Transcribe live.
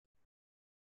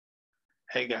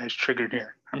Hey guys, Triggered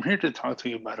here. I'm here to talk to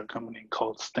you about a company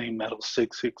called Stay Metal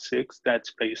 666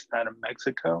 that's based out of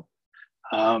Mexico.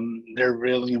 They're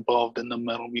really involved in the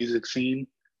metal music scene.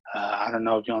 I don't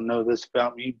know if y'all know this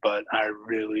about me, but I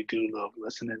really do love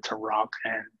listening to rock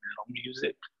and metal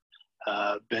music.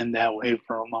 Been that way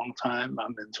for a long time.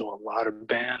 I'm into a lot of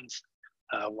bands.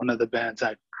 One of the bands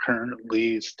I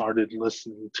currently started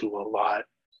listening to a lot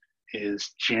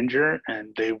is Ginger,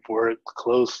 and they've worked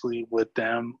closely with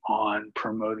them on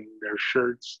promoting their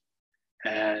shirts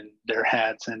and their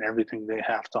hats and everything they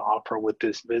have to offer with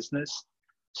this business.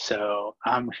 So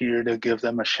I'm here to give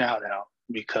them a shout out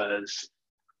because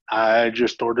I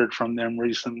just ordered from them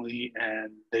recently,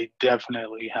 and they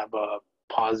definitely have a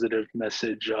positive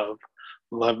message of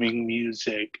loving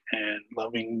music and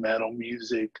loving metal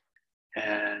music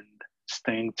and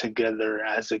staying together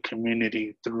as a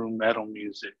community through metal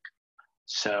music.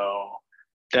 So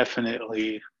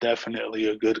definitely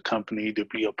a good company to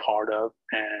be a part of,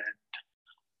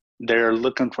 and they're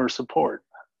looking for support.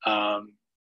 Um,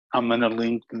 I'm gonna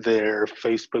link their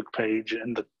Facebook page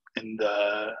in the in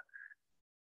the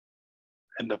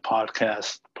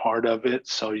podcast part of it,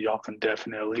 so y'all can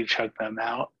definitely check them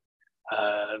out.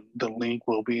 The link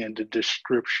will be in the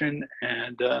description,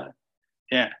 and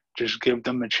yeah, just give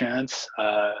them a chance.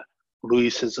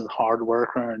 Luis is a hard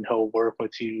worker, and he'll work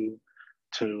with you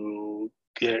to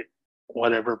get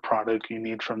whatever product you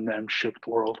need from them shipped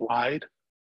worldwide.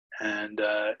 And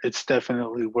it's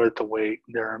definitely worth the wait.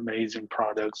 They're amazing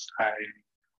products.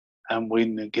 I'm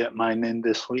waiting to get mine in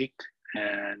this week,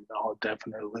 and I'll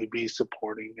definitely be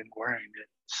supporting and wearing it.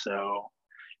 So,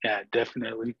 yeah,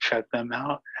 definitely check them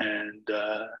out and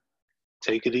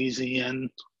take it easy and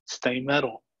stay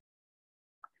metal.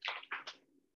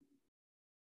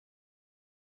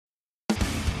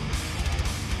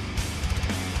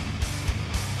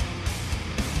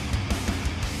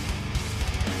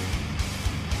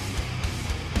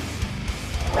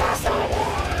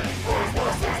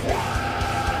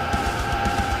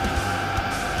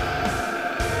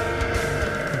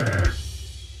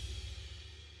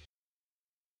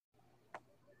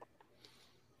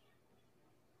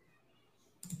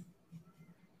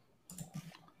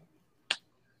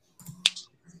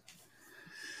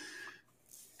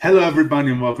 Hello,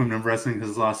 everybody, and welcome to Wrestling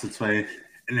Has Lost Its Way.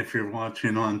 And if you're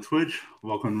watching on Twitch,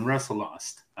 welcome to Wrestle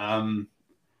Lost. A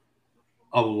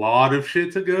lot of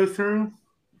shit to go through.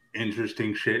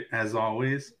 Interesting shit, as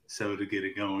always. So to get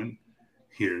it going,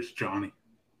 here's Johnny.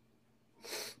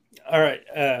 All right.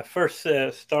 First,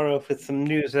 start off with some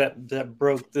news that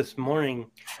broke this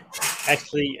morning.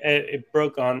 Actually, it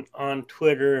broke on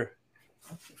Twitter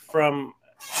from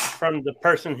the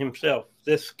person himself.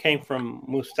 This came from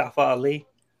Mustafa Ali,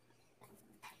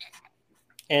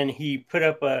 and he put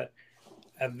up a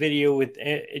video with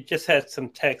it. Just had some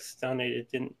text on it.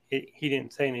 He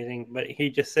didn't say anything, but he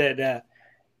just said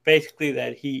basically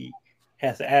that he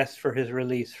has asked for his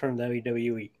release from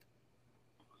WWE.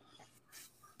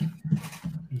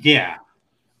 Yeah,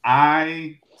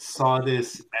 I saw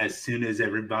this as soon as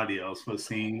everybody else was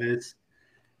seeing this,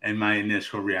 and my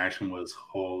initial reaction was,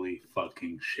 holy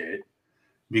fucking shit.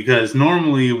 Because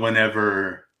normally,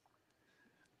 whenever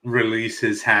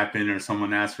releases happen or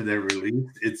someone asks for their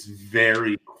release, it's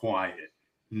very quiet.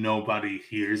 Nobody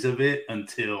hears of it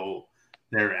until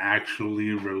they're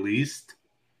actually released.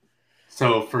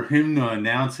 So for him to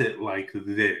announce it like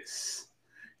this,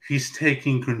 he's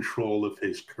taking control of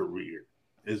his career,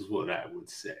 is what I would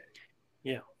say.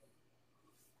 Yeah.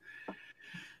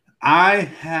 I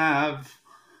have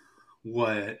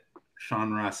what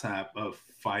Sean Rossap of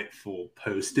Fightful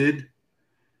posted.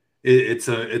 It's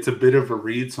a bit of a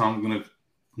read, so I'm going to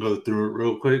go through it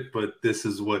real quick, but this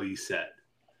is what he said.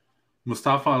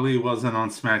 Mustafa Ali wasn't on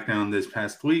SmackDown this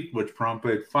past week, which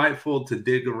prompted Fightful to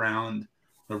dig around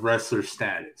the wrestler's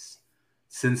status.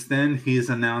 Since then, he has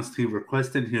announced he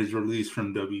requested his release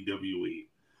from WWE.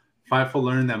 Fightful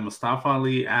learned that Mustafa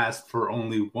Ali asked for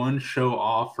only one show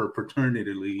off for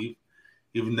paternity leave,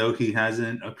 even though he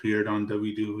hasn't appeared on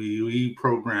WWE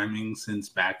programming since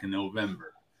back in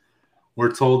November.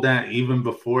 We're told that even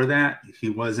before that, he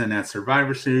wasn't at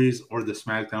Survivor Series or the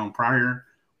SmackDown prior,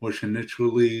 which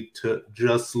initially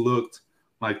just looked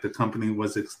like the company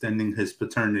was extending his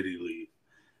paternity leave.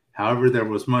 However, there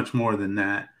was much more than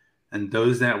that, and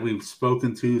those that we've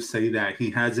spoken to say that he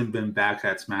hasn't been back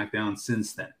at SmackDown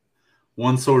since then.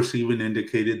 One source even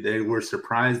indicated they were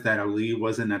surprised that Ali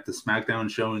wasn't at the SmackDown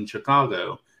show in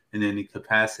Chicago in any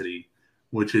capacity,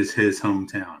 which is his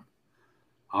hometown.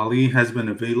 Ali has been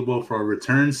available for a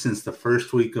return since the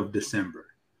first week of December.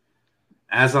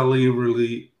 As Ali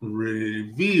really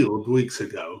revealed weeks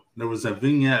ago, there was a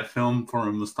vignette film for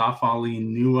a Mustafa Ali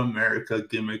New America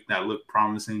gimmick that looked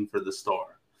promising for the star.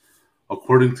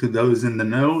 According to those in the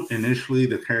know, initially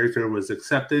the character was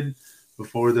accepted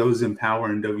before those in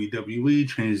power in WWE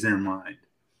changed their mind.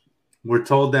 We're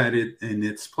told that in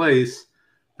its place,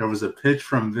 there was a pitch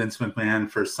from Vince McMahon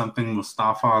for something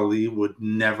Mustafa Ali would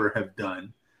never have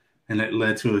done, and it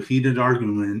led to a heated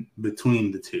argument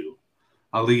between the two.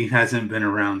 Ali hasn't been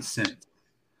around since.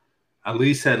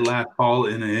 Ali said last fall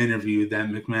in an interview that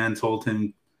McMahon told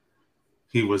him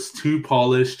he was too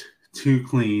polished, too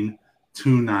clean,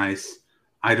 too nice.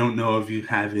 I don't know if you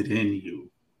have it in you,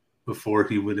 before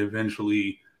he would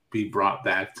eventually be brought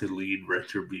back to lead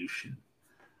Retribution.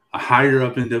 A higher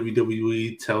up in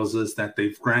WWE tells us that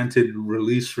they've granted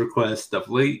release requests of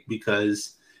late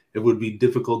because it would be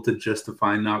difficult to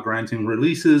justify not granting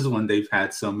releases when they've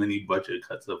had so many budget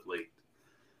cuts of late.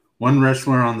 One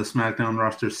wrestler on the SmackDown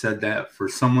roster said that for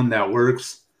someone that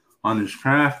works on his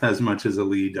craft as much as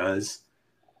Ali does,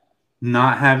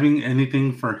 not having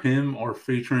anything for him or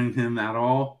featuring him at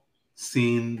all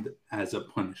seemed as a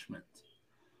punishment.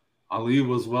 Ali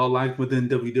was well liked within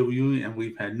WWE, and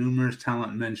we've had numerous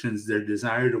talent mentions their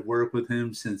desire to work with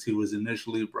him since he was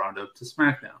initially brought up to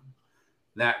SmackDown.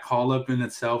 That call-up in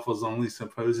itself was only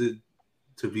supposed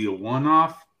to be a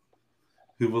one-off.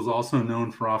 He was also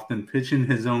known for often pitching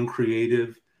his own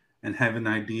creative and having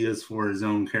ideas for his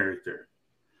own character.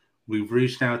 We've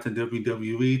reached out to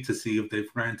WWE to see if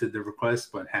they've granted the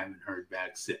request, but haven't heard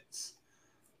back since.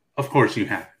 Of course you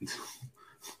haven't.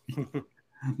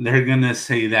 They're going to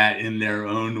say that in their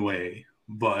own way.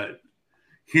 But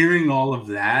hearing all of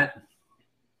that,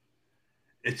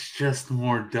 it's just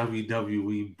more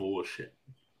WWE bullshit.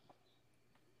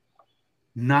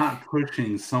 Not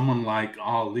pushing someone like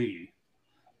Ali,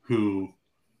 who,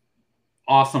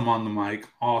 awesome on the mic,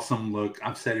 awesome look.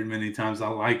 I've said it many times. I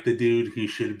like the dude. He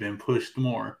should have been pushed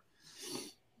more.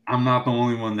 I'm not the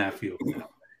only one that feels that way.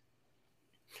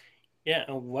 Yeah,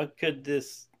 and what could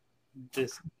this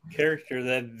character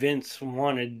that Vince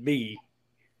wanted be?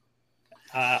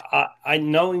 I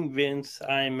knowing Vince,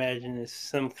 I imagine is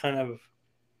some kind of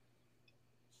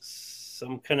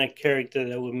character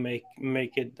that would make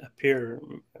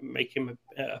him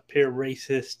appear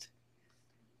racist.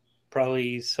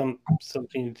 Probably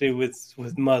something to do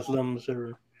with Muslims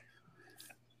or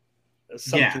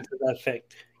something to that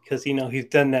effect, because he's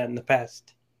done that in the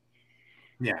past.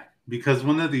 Yeah, because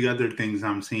one of the other things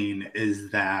I'm seeing is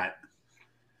that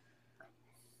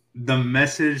the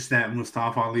message that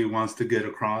Mustafa Ali wants to get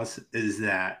across is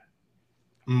that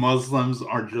Muslims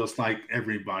are just like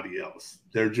everybody else.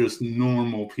 They're just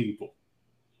normal people.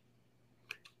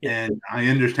 Yeah. And I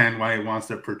understand why he wants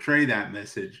to portray that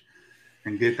message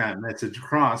and get that message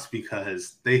across,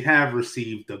 because they have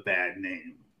received a bad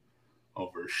name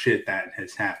over shit that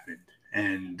has happened.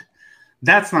 And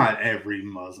that's not every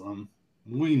Muslim.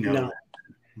 We know that.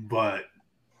 But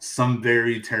some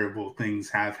very terrible things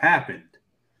have happened.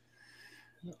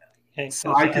 Okay,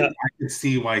 so I could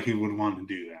see why he would want to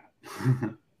do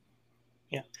that.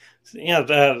 Yeah.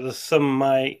 Some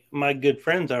of my good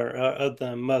friends are of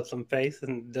the Muslim faith,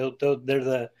 and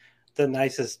they're the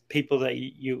nicest people that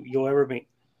you'll ever meet.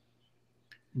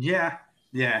 Yeah.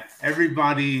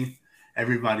 Everybody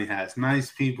has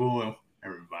nice people.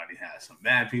 Everybody has some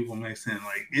bad people mixed in.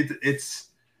 Like it's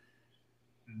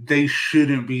they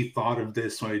shouldn't be thought of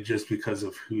this way just because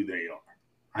of who they are.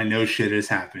 I know shit has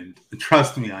happened.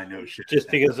 Trust me, I know shit. Just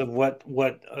because of what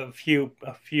a few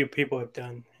people have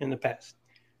done in the past.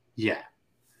 Yeah.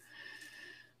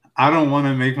 I don't want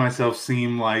to make myself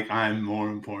seem like I'm more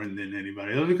important than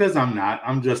anybody else, because I'm not.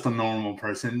 I'm just a normal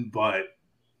person, but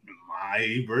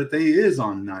my birthday is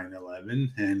on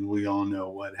 9/11, and we all know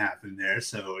what happened there.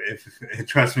 So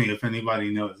trust me, if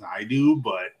anybody knows, I do.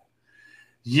 But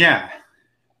yeah,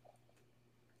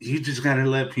 you just got to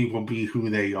let people be who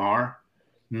they are,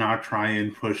 not try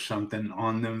and push something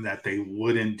on them that they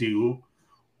wouldn't do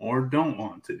or don't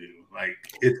want to do. Like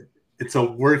it's a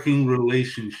working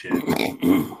relationship,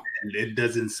 and it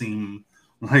doesn't seem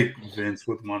like Vince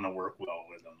would want to work well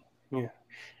with them. Yeah,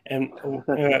 and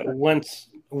once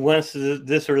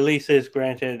this release is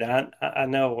granted, I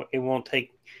know it won't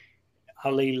take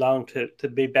Ali long to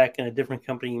be back in a different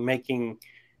company making,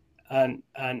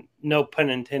 no pun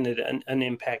intended, an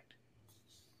impact.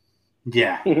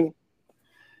 Yeah.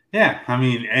 Yeah, I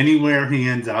mean, anywhere he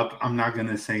ends up, I'm not going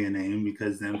to say a name,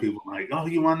 because then people are like, oh,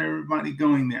 you want everybody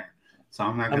going there. So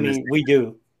I'm not going to I mean, we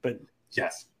do, but...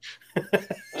 Yes.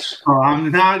 So I'm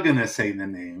not going to say the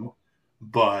name,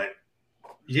 but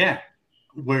yeah,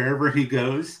 wherever he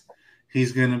goes,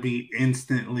 he's going to be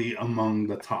instantly among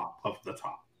the top of the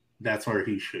top. That's where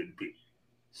he should be.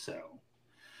 So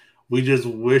we just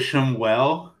wish him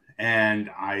well, and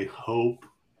I hope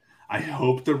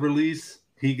the release,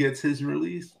 he gets his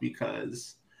release,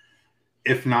 because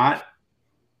if not,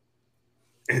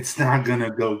 it's not gonna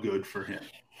go good for him.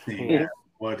 Yeah.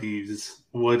 What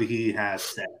he has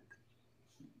said.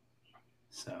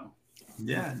 So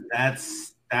yeah,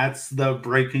 that's the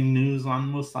breaking news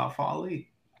on Mustafa Ali.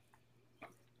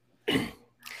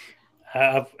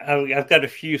 I've got a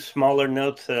few smaller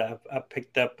notes that I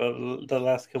picked up of the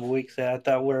last couple of weeks that I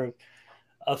thought were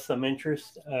of some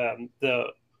interest.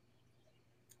 The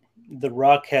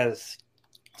Rock has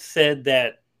said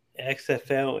that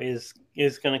XFL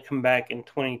is going to come back in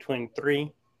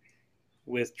 2023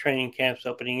 with training camps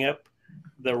opening up.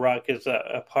 The Rock is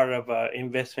a part of an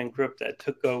investment group that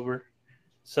took over,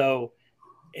 so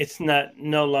it's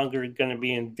no longer going to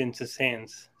be in Vince's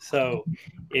hands. So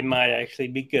it might actually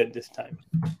be good this time.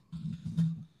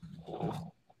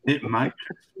 It might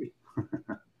be.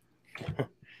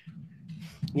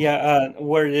 Yeah,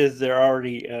 where it is, they're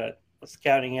already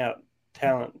scouting out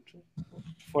talent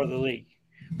for the league.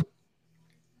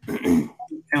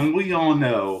 And we all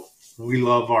know we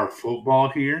love our football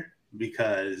here,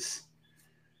 because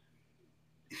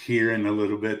here in a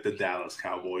little bit, the Dallas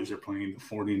Cowboys are playing the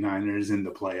 49ers in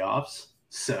the playoffs.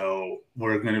 So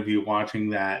we're going to be watching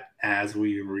that as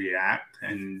we react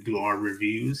and do our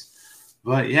reviews.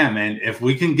 But yeah, man, if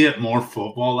we can get more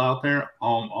football out there,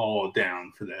 I'm all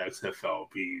down for the XFL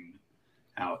being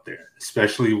out there,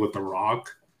 especially with The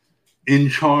Rock in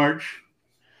charge.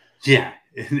 Yeah,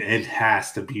 it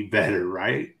has to be better,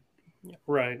 right?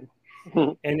 Right.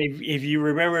 And if you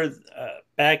remember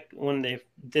back when they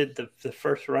did the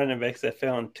first run of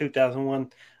XFL in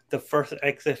 2001, the first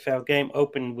XFL game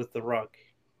opened with The Rock.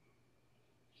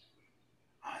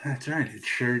 Oh, that's right. It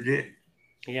sure did.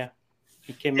 Yeah.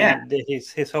 He came out and did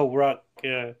his whole Rock,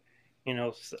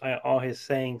 all his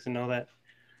sayings and all that.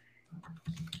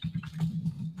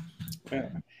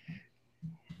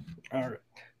 All right.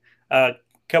 A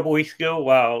couple weeks ago,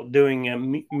 while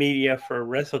doing media for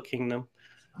Wrestle Kingdom,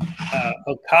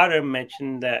 Okada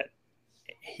mentioned that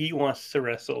he wants to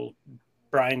wrestle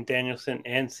Bryan Danielson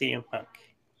and CM Punk.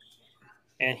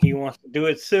 And he wants to do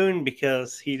it soon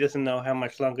because he doesn't know how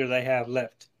much longer they have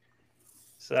left.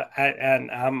 So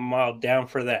I'm all down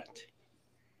for that.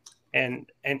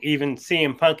 And even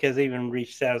CM Punk has even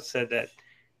reached out and said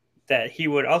that he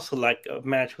would also like a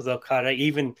match with Okada,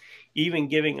 even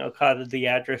giving Okada the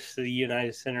address to the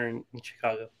United Center in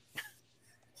Chicago.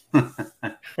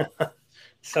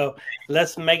 So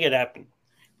let's make it happen.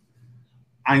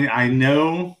 I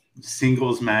know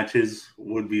singles matches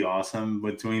would be awesome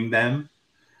between them.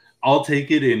 I'll take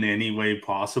it in any way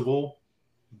possible.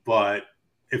 But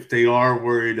if they are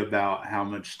worried about how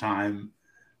much time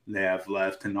they have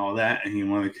left and all that, and you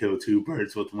want to kill two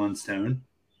birds with one stone,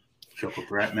 triple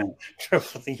threat match.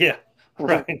 Yeah,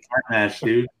 right. Threat match,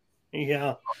 dude.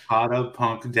 Yeah. Okada,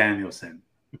 Punk, Danielson.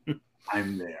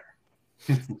 I'm there.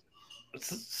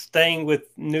 Staying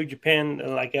with New Japan,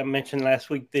 like I mentioned last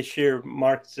week, this year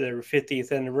marks their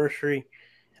 50th anniversary.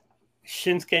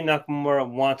 Shinsuke Nakamura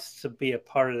wants to be a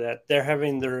part of that. They're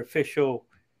having their official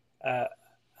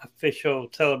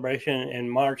celebration in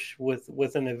March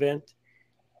with an event.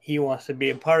 He wants to be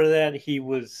a part of that.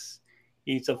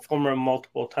 He's a former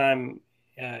multiple time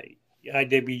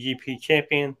IWGP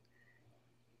champion.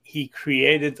 He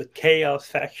created the Chaos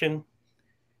faction,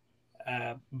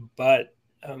 but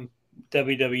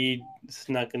WWE is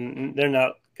they're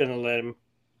not gonna let him.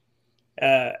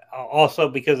 Also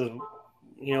because of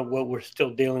what we're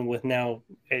still dealing with now,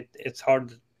 it's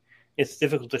hard. It's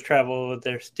difficult to travel over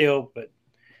there still, but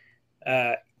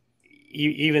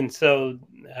even so,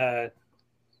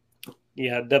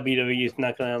 WWE is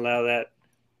not going to allow that.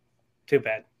 Too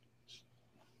bad.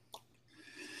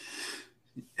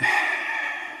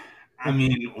 I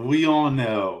mean, we all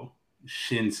know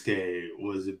Shinsuke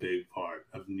was a big part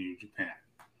of New Japan.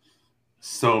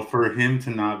 So for him to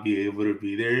not be able to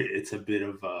be there, it's a bit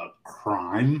of a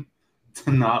crime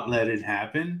to not let it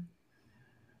happen.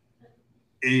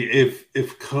 If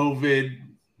COVID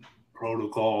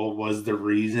protocol was the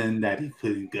reason that he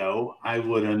couldn't go, I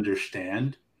would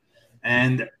understand.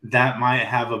 And that might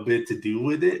have a bit to do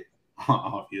with it,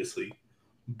 obviously.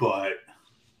 But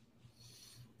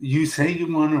you say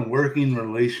you want a working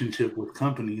relationship with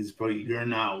companies, but you're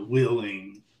not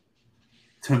willing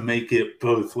to make it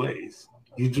both ways.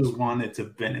 You just want it to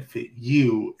benefit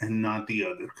you and not the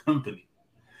other company.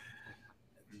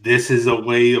 This is a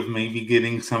way of maybe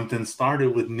getting something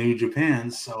started with New Japan,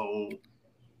 so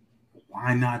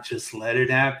why not just let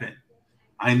it happen?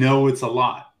 I know it's a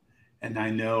lot, and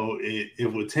I know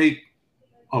it would take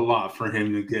a lot for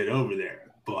him to get over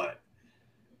there, but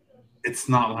it's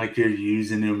not like you're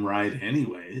using him right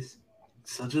anyways.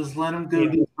 So just let him go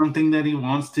do something that he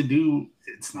wants to do.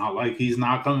 It's not like he's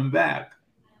not coming back.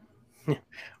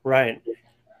 Right.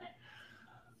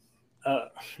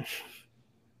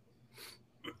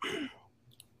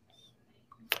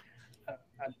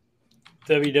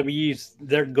 WWE's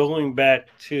they're going back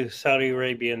to Saudi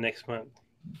Arabia next month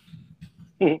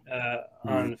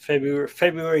on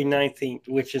February 19th,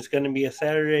 which is going to be a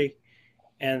Saturday,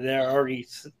 and there are already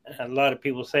a lot of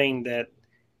people saying that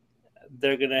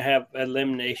they're going to have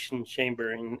Elimination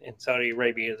Chamber in Saudi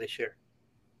Arabia this year,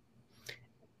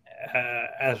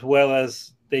 as well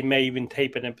as they may even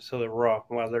tape an episode of Raw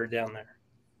while they're down there.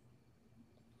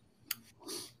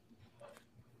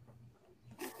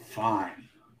 Fine.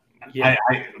 Yeah.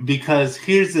 Because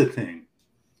here's the thing.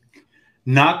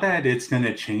 Not that it's going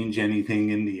to change anything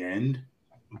in the end,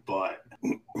 but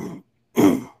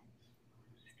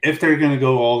if they're going to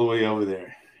go all the way over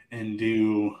there and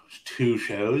do 2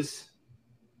 shows,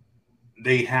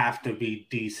 they have to be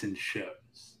decent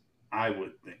shows, I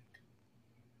would think.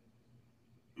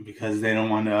 Because they don't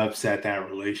want to upset that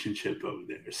relationship over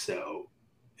there. So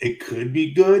it could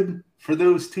be good for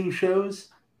those 2 shows,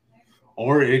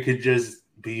 or it could just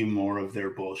be more of their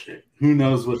bullshit. Who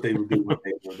knows what they would do when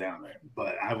they go down there?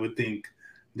 But I would think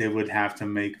they would have to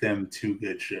make them 2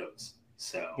 good shows.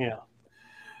 So yeah,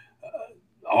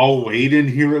 I'll wait and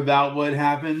hear about what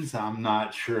happens. I'm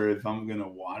not sure if I'm gonna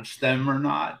watch them or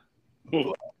not. But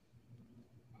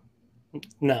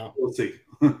no, we'll see.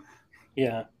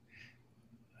 Yeah.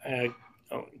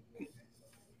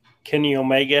 Kenny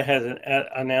Omega has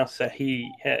announced that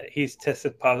he's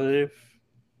tested positive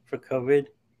for COVID.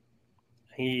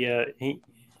 He had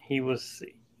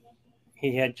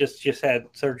just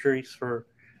had surgeries for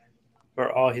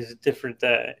all his different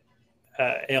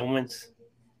ailments.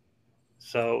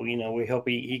 So we hope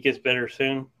he gets better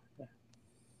soon.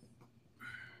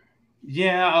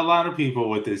 Yeah, a lot of people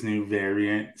with this new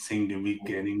variant seem to be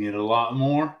getting it a lot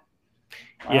more.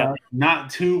 Yeah, not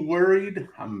too worried.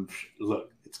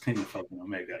 Look, it's Kenny fucking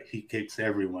Omega. He kicks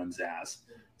everyone's ass,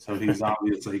 so he's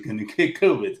obviously going to kick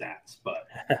COVID's ass. But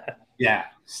yeah,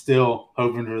 still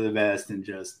hoping for the best and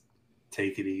just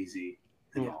take it easy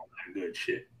and all that good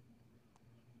shit.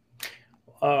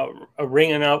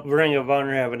 Ring of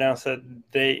Honor have announced that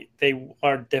they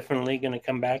are definitely going to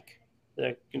come back.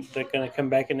 They're going to come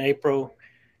back in April.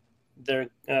 They're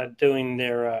doing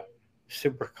their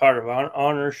Supercard of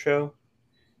Honor show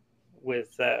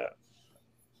with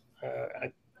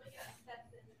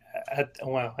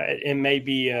well, it may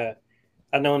be.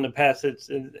 I know in the past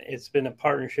it's been a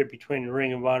partnership between the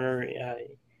Ring of Honor,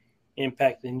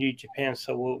 Impact, and New Japan.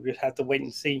 So we'll just have to wait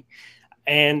and see.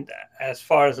 And as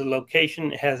far as the location,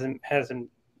 they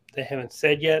haven't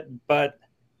said yet, but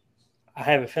I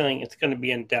have a feeling it's going to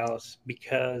be in Dallas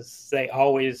because they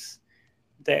always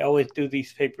do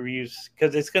these pay-per-views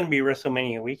because it's going to be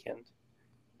WrestleMania weekend,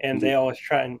 and they always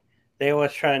try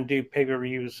and do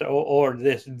pay-per-views or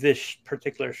this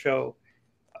particular show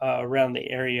around the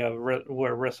area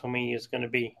where WrestleMania is going to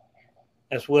be,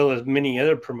 as well as many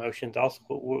other promotions. Also,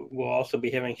 will also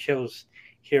be having shows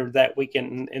here that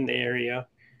weekend in the area,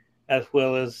 as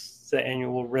well as the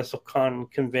annual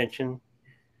WrestleCon convention,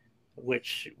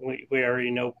 which we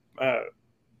already know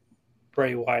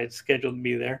Bray Wyatt's scheduled to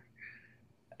be there,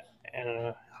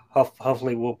 and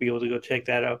hopefully we'll be able to go check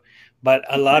that out. But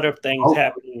a lot of things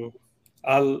happening.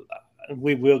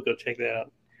 We will go check that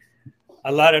out.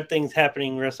 A lot of things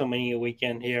happening WrestleMania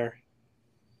weekend here.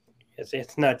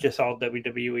 It's not just all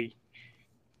WWE.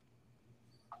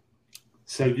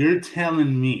 So you're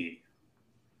telling me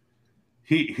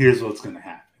here's what's going to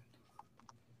happen.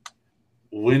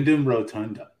 Wyndham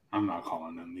Rotunda, I'm not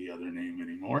calling them the other name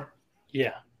anymore.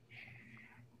 Yeah.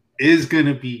 Is going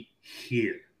to be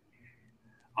here.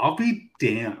 I'll be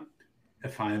damned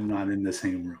if I am not in the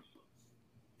same room.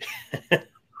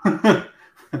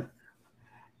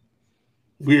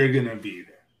 We're going to be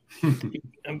there.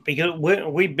 Because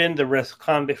we've been to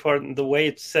WrestleCon before. The way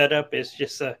it's set up is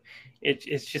just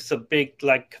it's just a big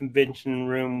like convention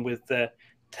room with the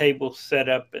table set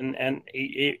up, and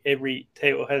every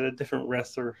table has a different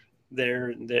wrestler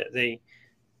there. They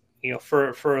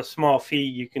for a small fee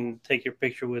you can take your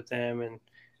picture with them and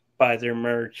buy their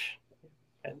merch,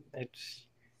 and it's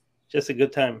just a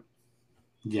good time.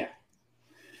 Yeah.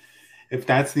 If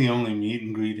that's the only meet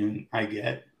and greet I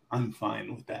get, I'm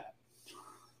fine with that.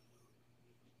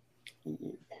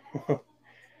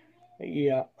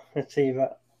 Yeah, let's see if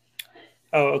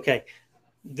oh, okay.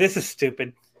 This is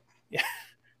stupid.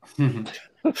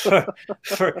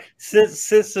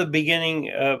 since the beginning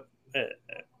of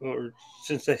or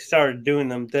since they started doing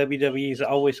them, WWE's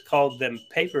always called them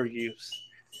pay-per-views.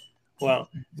 Well,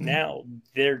 now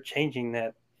they're changing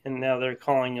that, and now they're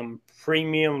calling them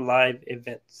premium live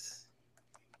events.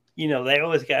 They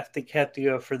always have to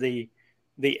go for the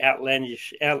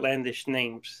outlandish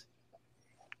names.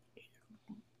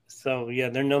 So yeah,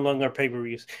 they're no longer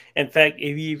pay-per-views. In fact,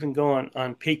 if you even go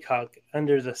on Peacock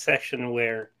under the section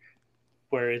where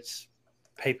it's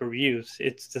pay-per-views,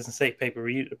 it doesn't say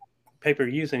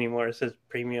pay-per-views anymore. It says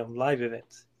premium live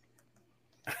events.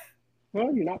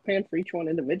 Well, you're not paying for each one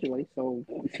individually, so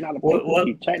it's not a Well,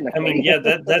 pay-per-view technically. I mean, yeah,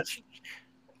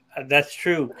 that's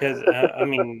true because I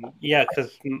mean, yeah,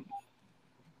 because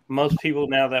most people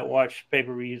now that watch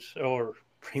pay-per-views or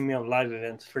premium live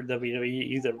events for WWE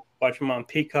either watch them on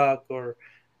Peacock or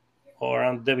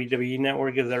on WWE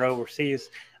Network if they're overseas.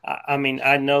 I mean,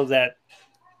 I know that,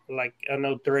 like, I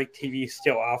know DirecTV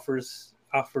still offers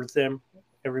them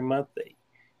every month,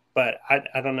 but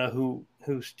I don't know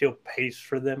who still pays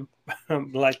for them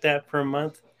like that per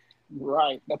month.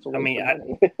 Right, that's a I waste mean, of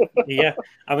money. yeah,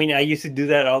 I mean, I used to do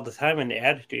that all the time in the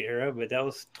Attitude Era, but that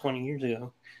was 20 years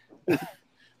ago.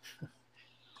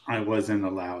 I wasn't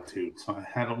allowed to, so I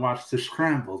had to watch the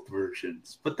scrambled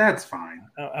versions. But that's fine.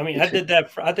 I mean, I did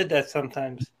that. I did that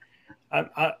sometimes.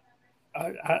 I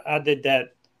did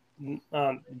that.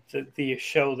 The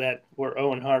show that where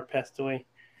Owen Hart passed away.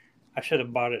 I should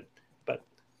have bought it, but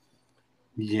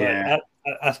Yeah.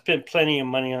 I spent plenty of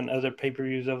money on other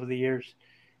pay-per-views over the years.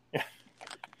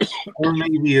 Or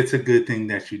maybe it's a good thing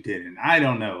that you didn't. I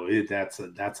don't know. That's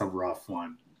a rough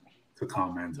one to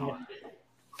comment on.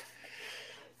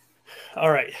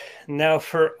 All right, now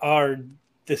for our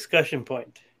discussion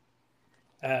point.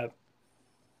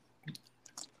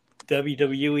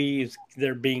 WWE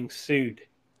they're being sued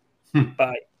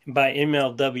by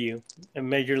MLW and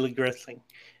Major League Wrestling.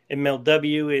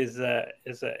 MLW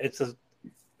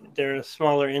they're a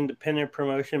smaller independent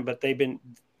promotion, but they've been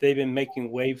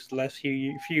making waves the last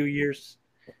few years.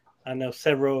 I know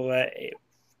several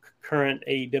current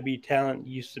AEW talent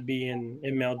used to be in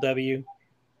MLW,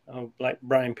 like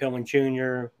Brian Pillman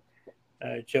Jr.,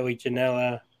 Joey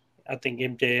Janela. I think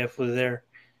MJF was there,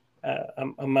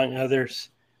 among others.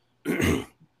 But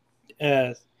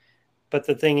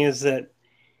the thing is that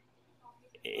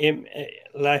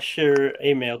last year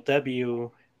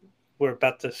MLW were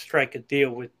about to strike a deal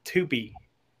with Tubi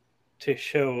to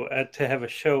have a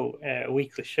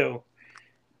weekly show.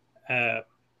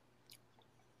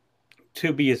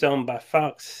 Tubi is owned by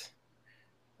Fox.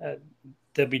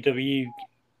 WWE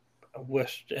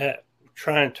was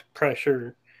trying to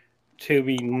pressure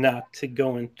Tubi not to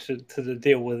go into the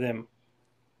deal with them,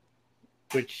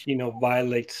 which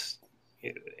violates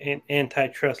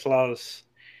antitrust laws.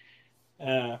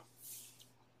 And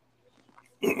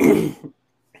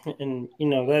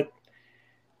that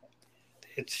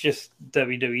it's just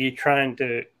WWE trying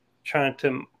to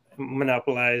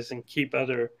monopolize and keep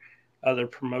other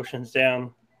promotions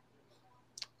down.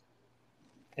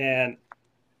 And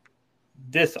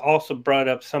this also brought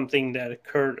up something that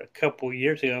occurred a couple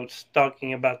years ago.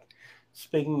 Speaking of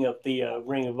the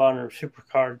Ring of Honor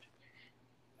Supercard,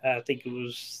 I think it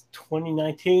was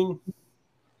 2019.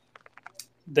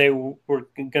 They were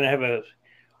going to have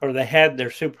they had their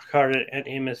Supercard at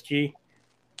MSG,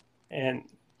 and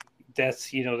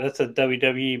that's a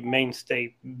WWE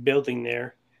mainstay building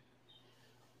there.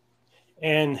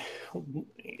 And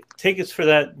tickets for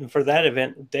that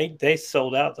event, they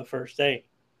sold out the first day.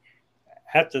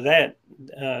 After that,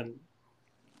 I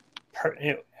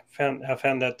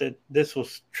found out that this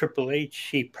was Triple H.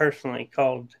 He personally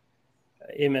called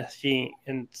MSG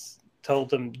and told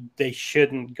them they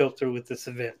shouldn't go through with this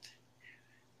event.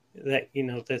 That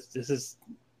this is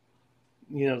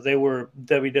they were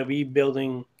WWE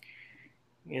building,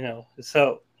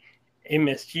 so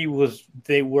MSG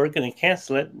they were going to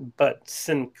cancel it, but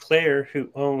Sinclair, who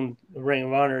owned Ring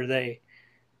of Honor, they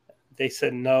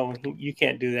said no, you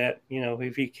can't do that.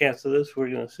 If you cancel this, we're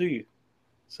going to sue you.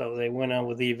 So they went on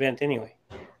with the event anyway.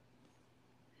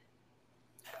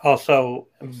 Also,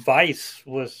 Vice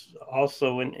was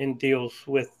also in deals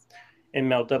with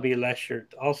MLW last year.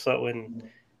 Also, and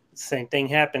same thing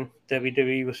happened.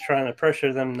 WWE was trying to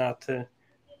pressure them not to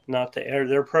air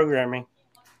their programming.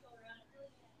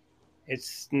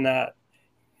 It's not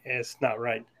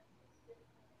right.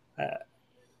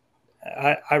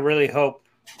 I really hope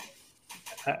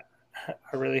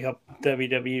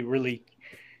WWE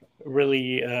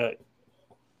really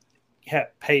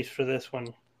pays for this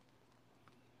one.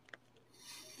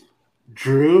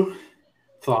 Drew,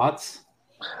 thoughts?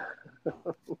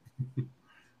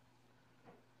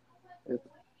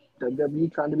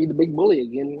 WWE trying to be the big bully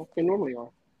again, like they normally are.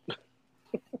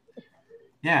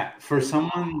 Yeah, for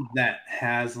someone that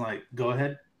has like, go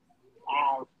ahead.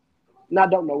 And I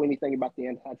don't know anything about the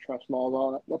antitrust laws,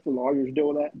 all that. Let the lawyers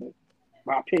do that. But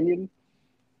my opinion,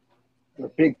 they're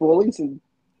big bullies, and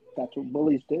that's what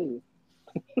bullies do.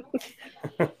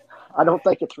 I don't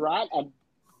think it's right.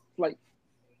 Like,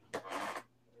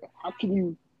 how can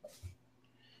you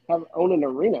own an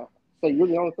arena? So you're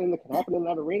the only thing that can happen in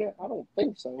that arena? I don't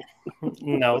think so.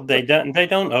 No, they don't. They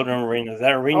don't own arenas.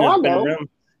 That arena's been around.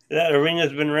 That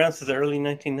arena's been around since the early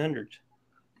 1900s.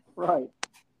 Right.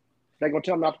 They gonna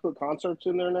tell them not to put concerts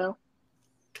in there now?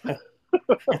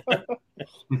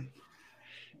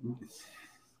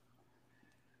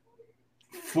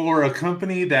 For a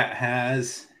company that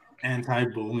has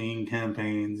anti-bullying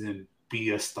campaigns and be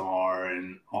a star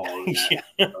and all of that,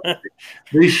 yeah.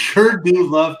 They sure do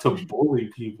love to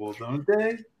bully people, don't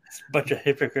they? It's a bunch of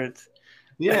hypocrites.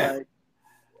 Yeah. Right.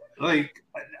 Like,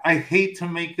 I hate to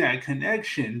make that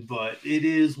connection, but it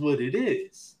is what it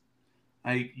is.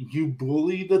 Like, you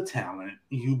bully the talent,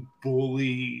 you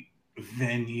bully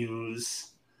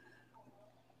venues.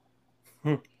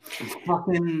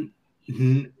 Fucking,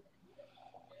 you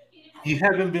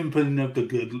haven't been putting up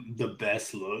the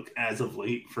best look as of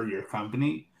late for your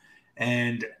company,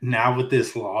 and now with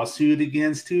this lawsuit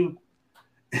against you,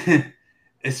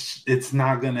 it's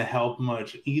not going to help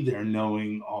much either,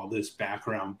 knowing all this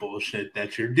background bullshit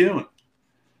that you're doing.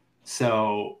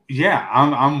 So yeah,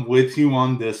 I'm with you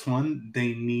on this one.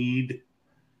 They need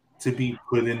to be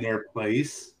put in their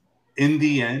place. In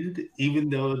the end, even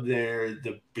though they're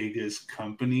the biggest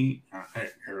company,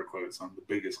 air quotes on the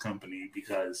biggest company,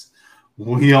 because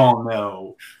we all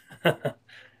know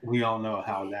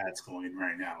how that's going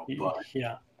right now. But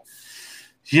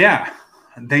yeah,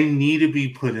 they need to be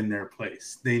put in their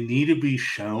place. They need to be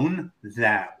shown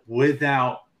that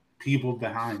without people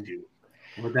behind you,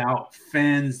 without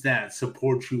fans that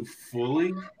support you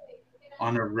fully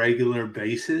on a regular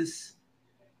basis,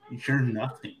 you're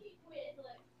nothing.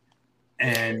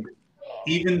 And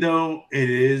even though it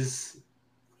is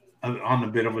on a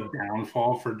bit of a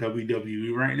downfall for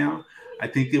WWE right now, I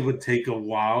think it would take a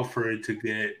while for it to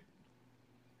get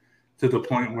to the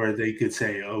point where they could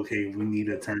say, okay, we need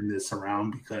to turn this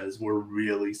around because we're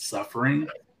really suffering.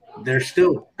 They're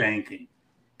still banking,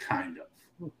 kind of.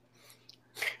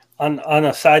 On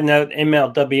a side note,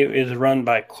 MLW is run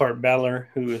by Court Ballard,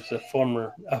 who is a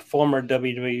former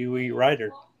WWE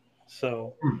writer.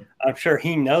 So I'm sure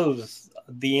he knows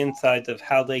the insides of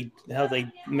how they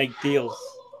make deals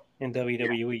in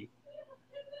WWE.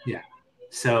 Yeah.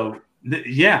 So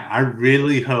I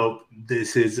really hope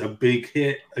this is a big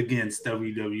hit against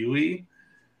WWE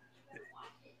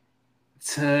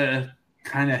to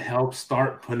kind of help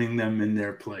start putting them in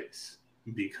their place,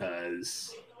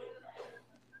 because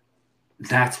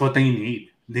that's what they need.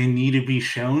 They need to be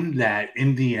shown that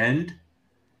in the end,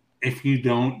 if you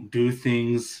don't do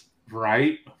things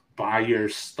right by your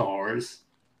stars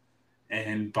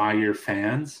and by your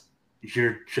fans,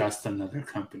 you're just another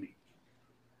company.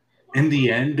 In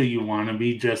the end, do you want to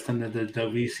be just another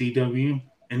WCW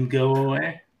and go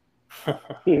away?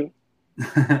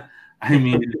 I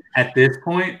mean, at this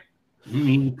point,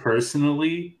 me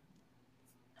personally,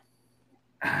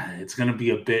 it's going to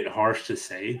be a bit harsh to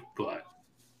say, but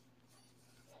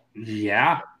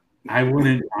yeah, I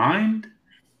wouldn't mind,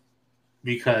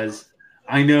 because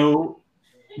I know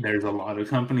there's a lot of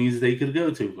companies they could go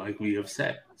to, like we have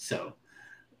said. So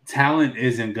talent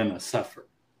isn't going to suffer.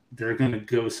 They're going to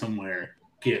go somewhere,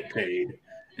 get paid,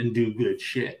 and do good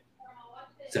shit.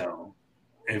 So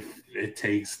if it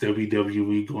takes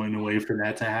WWE going away for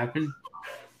that to happen,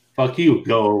 fuck you,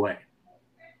 go away.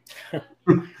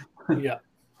 Yeah.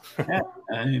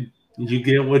 I mean, you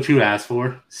get what you asked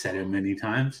for. Said it many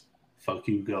times. Fuck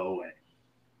you, go away.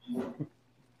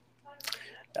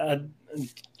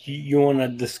 You want to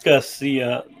discuss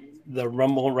the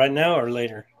Rumble right now or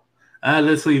later?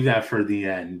 Let's leave that for the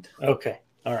end. Okay.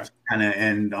 All right. Kind of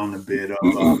end on a bit of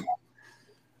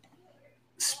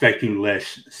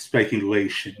speculation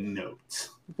notes.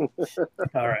 All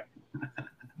right.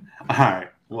 All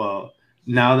right. Well,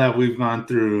 now that we've gone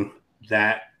through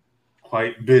that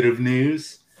quite bit of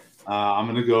news, I'm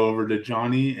going to go over to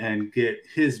Johnny and get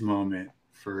his moment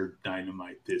for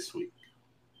Dynamite this week.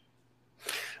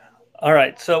 All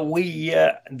right. So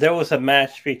there was a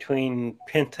match between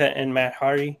Penta and Matt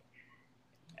Hardy.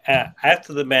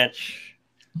 After the match,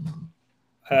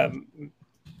 Penta,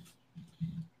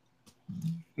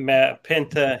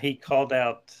 he called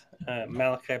out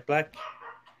Malachi Black,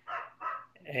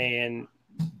 and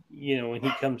when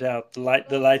he comes out, the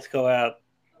lights go out.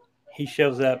 He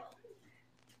shows up.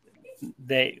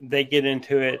 they get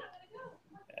into it.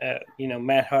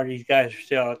 Matt Hardy's guys are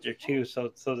still out there too,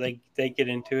 so they get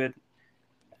into it,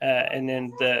 and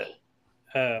then the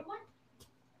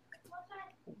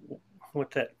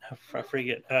what's that? I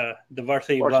forget. The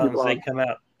Varsity Blondes, they come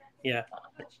out. Yeah,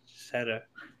 I just had a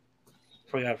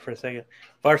forgot for a second.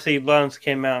 Varsity Blondes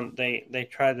came out. They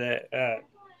tried to,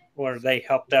 or they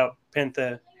helped out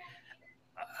Penta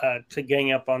to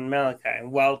gang up on Malachi.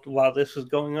 And while this was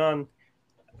going on,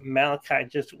 Malachi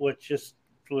was just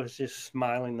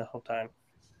smiling the whole time,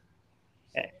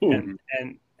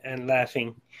 and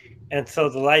laughing. And so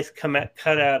the lights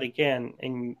cut out again,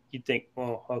 and you think,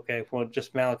 well, okay, well,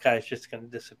 just Malachi is just going to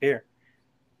disappear.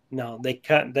 No, they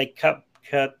come back up,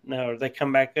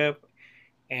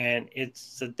 and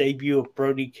it's the debut of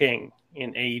Brody King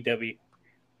in AEW,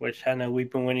 which I know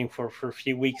we've been waiting for a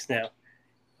few weeks now.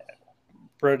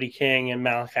 Brody King and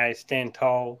Malachi stand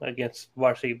tall against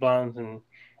Varsity Blondes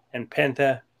and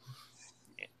Penta,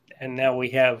 and now we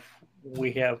have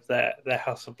the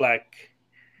House of Black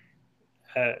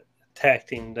tag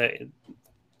team, at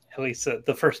least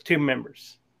the first two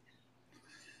members.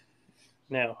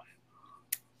 Now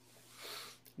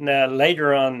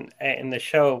later on in the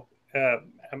show,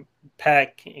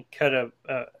 Pac cut a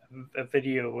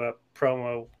video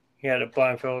promo. He had a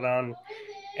blindfold on,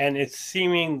 and it's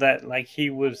seeming that like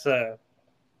he was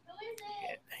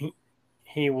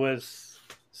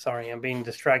sorry, I'm being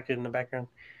distracted in the background.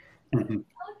 Mm-hmm.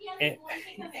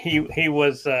 He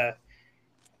was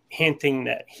hinting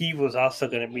that he's also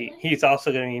going to be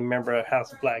a member of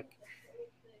House of Black,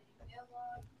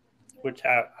 which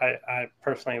I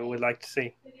personally would like to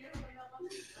see.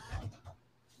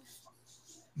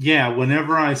 Yeah,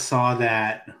 whenever I saw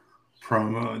that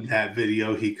promo, that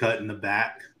video he cut in the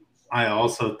back, I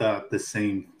also thought the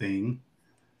same thing.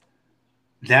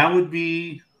 That would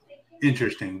be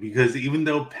interesting because even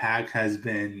though Pac has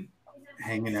been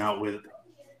hanging out with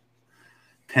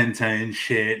Penta and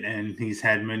shit, and he's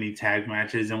had many tag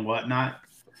matches and whatnot,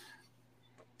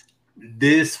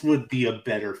 this would be a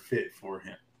better fit for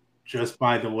him just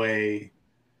by the way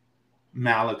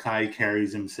Malachi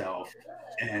carries himself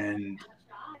and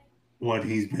what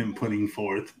he's been putting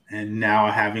forth, and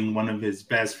now having one of his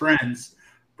best friends,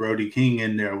 Brody King,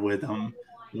 in there with him,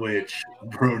 which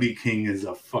Brody King is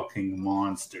a fucking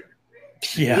monster.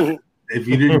 Yeah. If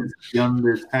you didn't see him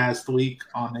this past week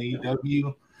on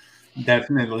AEW,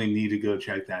 definitely need to go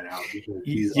check that out because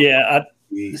he's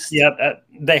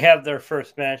they have their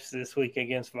first match this week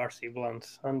against Varsity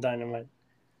Blondes on Dynamite.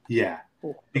 Yeah,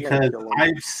 because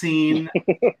I've seen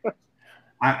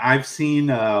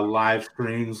live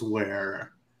streams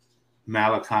where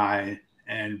Malachi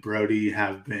and Brody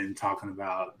have been talking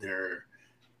about their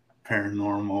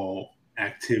paranormal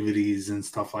activities and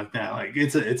stuff like that. Like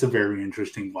it's a very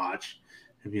interesting watch.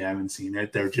 If you haven't seen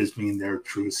it, they're just being their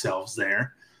true selves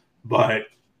there. But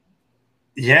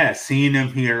yeah, seeing him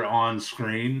here on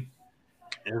screen,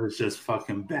 it was just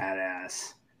fucking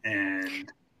badass.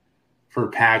 And for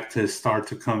Pac to start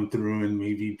to come through and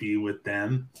maybe be with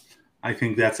them, I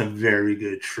think that's a very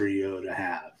good trio to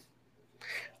have.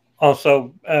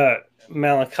 Also,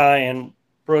 Malachi and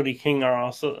Brody King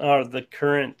are the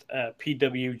current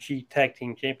PWG Tag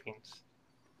Team Champions.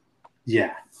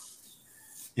 Yeah.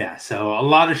 Yeah, so a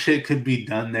lot of shit could be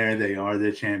done there. They are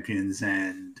the champions,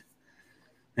 and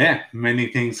yeah, many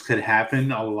things could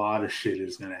happen. A lot of shit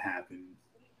is going to happen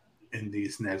in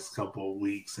these next couple of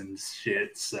weeks and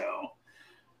shit, so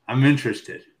I'm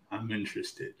interested.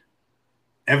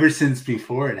 Ever since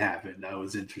before it happened, I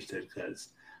was interested because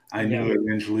I knew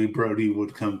eventually Brody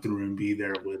would come through and be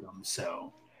there with him.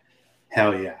 So,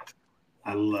 hell yeah.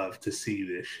 I love to see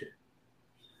this shit.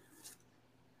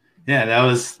 Yeah, that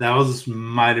was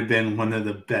might have been one of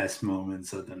the best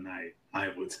moments of the night, I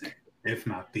would say, if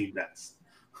not the best.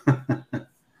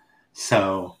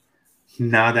 So,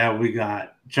 now that we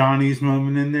got Johnny's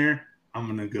moment in there, I'm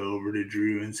going to go over to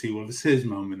Drew and see what was his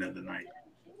moment of the night.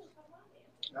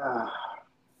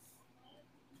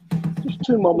 Just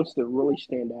two moments that really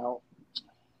stand out.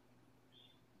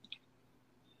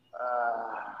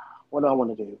 What do I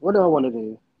want to do?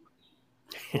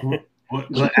 But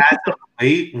as of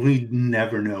late, we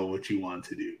never know what you want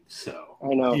to do. So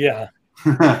I know. Yeah.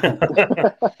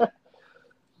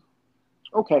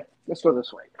 Okay, let's go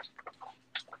this way.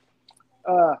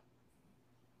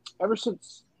 Ever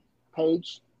since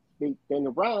Paige beat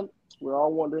Daniel Bryan, we're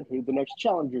all wondering who the next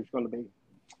challenger is going to be.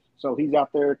 So he's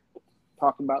out there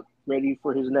talking about ready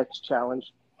for his next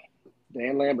challenge.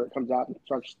 Dan Lambert comes out and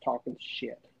starts talking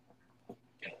shit.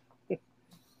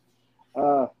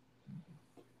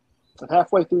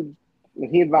 Halfway through,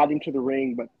 he invited him to the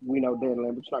ring, but we know Dan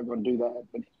Lambert's not going to do that.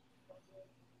 But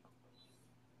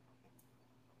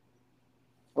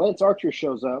Lance Archer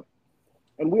shows up,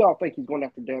 and we all think he's going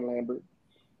after Dan Lambert,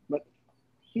 but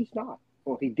he's not.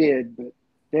 Well, he did, but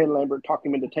Dan Lambert talked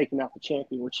him into taking out the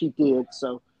champion, which he did.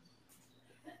 So,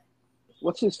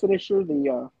 what's his finisher?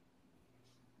 The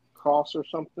cross or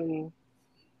something?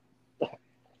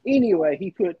 Anyway,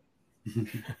 he put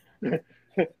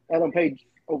Adam Page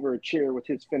over a chair with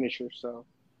his finisher, so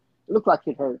it looked like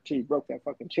it hurt too. He broke that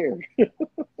fucking chair.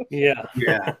 Yeah.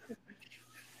 Yeah.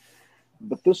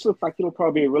 But this looks like it'll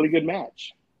probably be a really good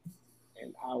match,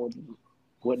 and I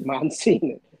wouldn't mind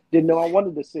seeing it. Didn't know I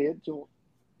wanted to see it till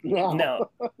now.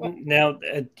 Now,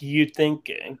 do you think,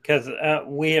 because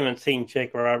we haven't seen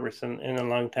Jake Roberts in a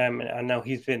long time, and I know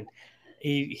he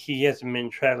hasn't been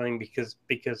traveling because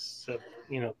of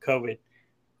COVID,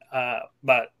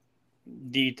 but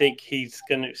do you think he's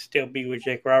going to still be with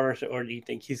Jake Roberts, or do you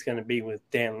think he's going to be with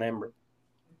Dan Lambert?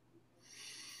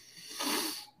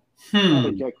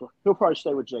 He'll probably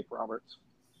stay with Jake Roberts.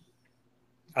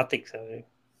 I think so.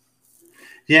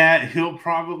 Yeah, he'll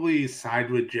probably side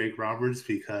with Jake Roberts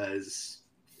because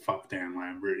fuck Dan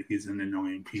Lambert. He's an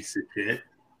annoying piece of shit.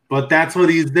 But that's what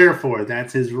he's there for.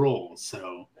 That's his role.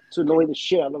 So to annoy the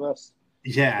shit out of us.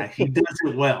 Yeah, he does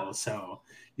it well. So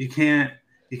you can't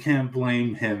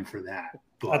blame him for that.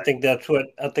 But I think that's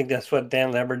what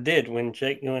Dan Lambert did when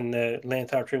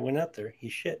Lance Archer went out there. He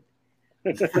shit.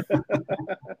 Yeah,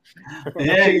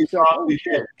 he probably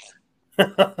did.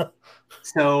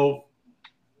 So,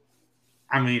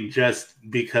 I mean, just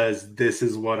because this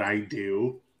is what I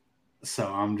do, so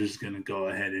I'm just going to go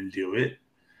ahead and do it.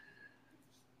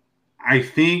 I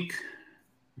think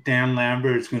Dan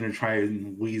Lambert's going to try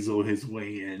and weasel his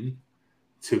way in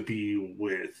to be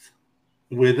with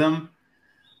him,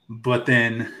 but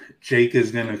then Jake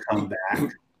is going to come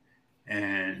back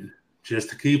and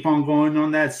just to keep on going on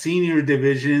that senior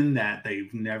division that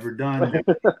they've never done.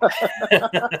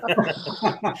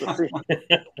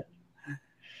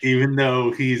 Even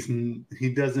though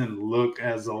he doesn't look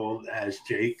as old as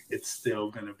Jake, it's still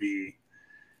going to be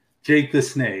Jake the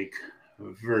Snake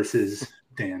versus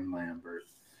Dan Lambert.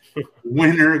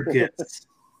 Winner gets.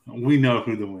 We know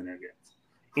who the winner gets.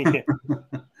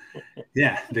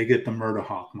 Yeah, they get the Murder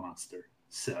Hawk monster.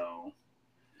 So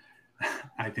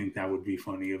I think that would be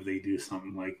funny if they do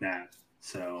something like that.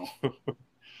 So,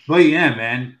 but yeah,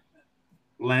 man,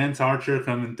 Lance Archer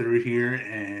coming through here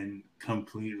and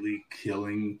completely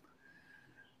killing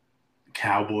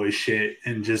cowboy shit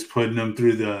and just putting them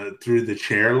through the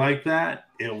chair like that.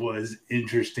 It was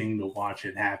interesting to watch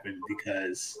it happen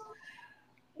because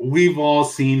we've all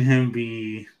seen him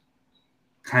be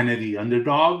kind of the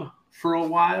underdog for a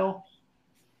while.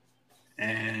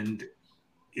 And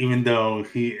even though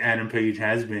Adam Page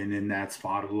has been in that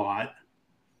spot a lot,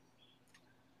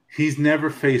 he's never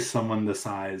faced someone the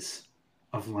size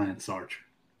of Lance Archer.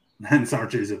 Lance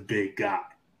Archer is a big guy.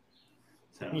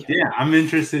 So, yeah, I'm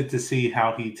interested to see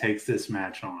how he takes this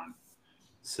match on.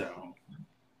 So,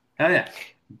 yeah,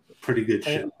 pretty good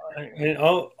shit. And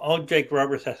all Jake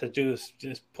Roberts has to do is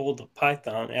just pull the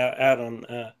python out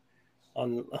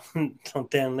on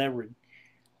Dan Lambert.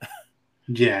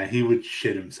 Yeah, he would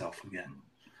shit himself again.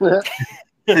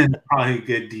 And probably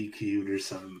get DQ'd or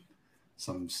some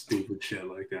stupid shit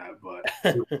like that. But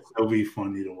it'll be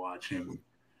funny to watch him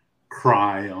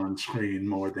cry on screen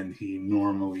more than he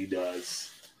normally does.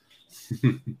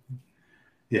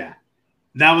 Yeah,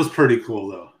 that was pretty cool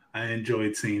though. I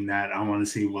enjoyed seeing that. I want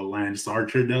to see what Lance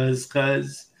Archer does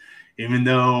because even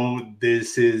though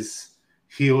this is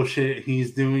heel shit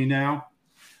he's doing now,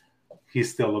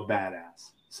 he's still a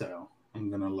badass. So I'm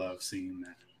gonna love seeing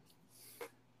that.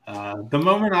 The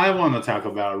moment I want to talk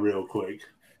about real quick,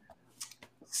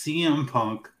 CM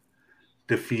Punk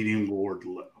defeating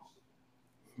Wardlow.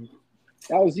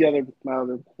 That was my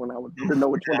other one. I didn't know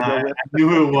which one to go with. I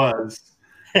knew it was.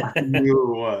 I knew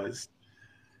it was.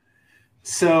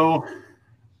 So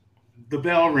the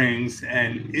bell rings,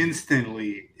 and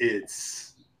instantly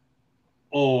it's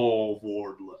all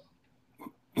Wardlow.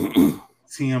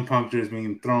 CM Punk just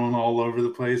being thrown all over the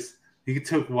place. He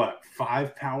took,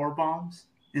 5 power bombs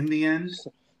in the end?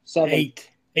 7.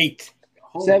 8.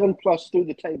 7 plus through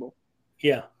the table.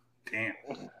 Yeah. Damn.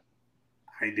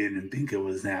 I didn't think it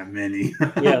was that many.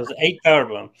 Yeah, it was 8 power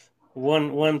bombs.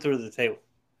 One through the table.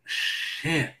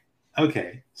 Shit.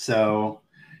 Okay, so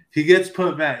he gets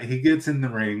put back. He gets in the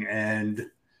ring, and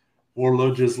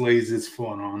Wardlow just lays his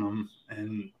foot on him.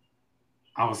 And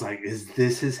I was like, "Is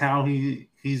this how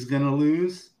he's gonna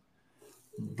lose?"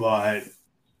 But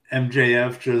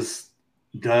MJF just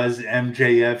does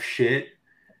MJF shit,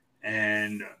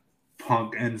 and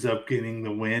Punk ends up getting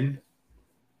the win.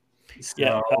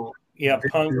 So,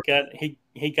 Punk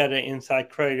he got an inside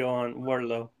cradle on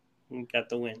Wardlow and got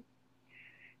the win.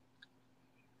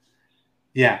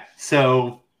 Yeah,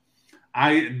 so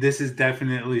this is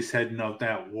definitely setting up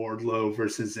that Wardlow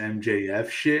versus MJF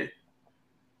shit,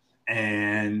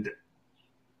 and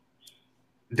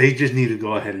they just need to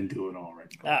go ahead and do it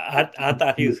already. I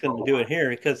thought he was going to do it here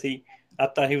because I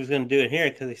thought he was going to do it here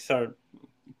because he started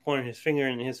pointing his finger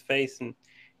in his face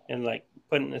and like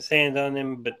putting his hands on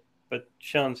him, but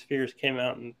Sean Spears came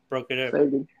out and broke it up.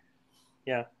 Saved him.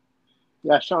 Yeah.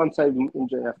 Yeah, Sean saved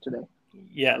MJF today.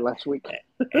 Yeah. Last week.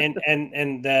 and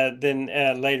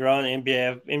then later on,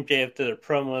 MJF did a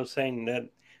promo saying that,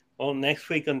 well, next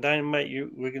week on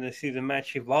Dynamite, we're going to see the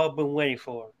match you've all been waiting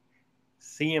for: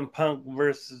 CM Punk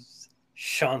versus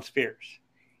Sean Spears.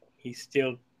 He's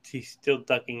still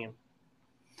ducking him.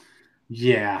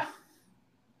 Yeah.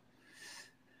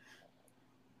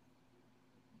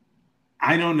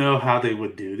 I don't know how they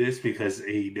would do this because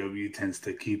AEW tends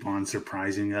to keep on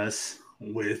surprising us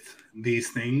with these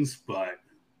things, but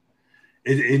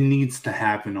it needs to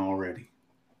happen already.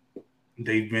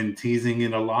 They've been teasing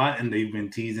it a lot, and they've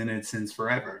been teasing it since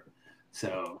forever.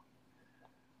 So,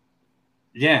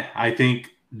 yeah, I think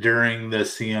during the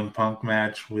CM Punk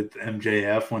match with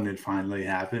MJF, when it finally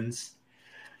happens,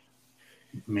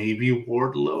 maybe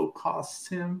Wardlow costs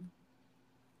him.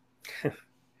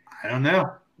 I don't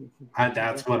know.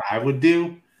 That's what I would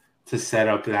do to set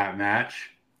up that match,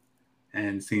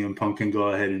 and CM Punk can go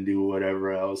ahead and do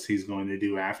whatever else he's going to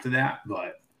do after that.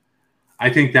 But I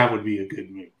think that would be a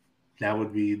good move. That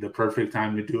would be the perfect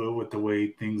time to do it with the way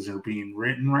things are being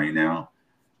written right now.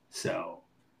 So,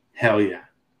 hell yeah.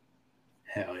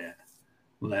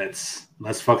 Let's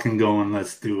fucking go and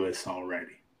let's do this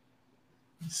already.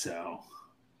 So,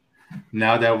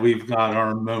 now that we've got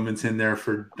our moments in there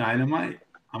for Dynamite,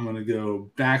 I'm going to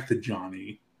go back to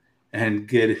Johnny and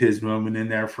get his moment in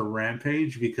there for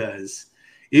Rampage, because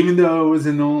even though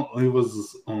it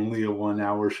was only a 1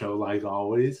 hour show like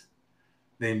always,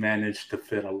 they managed to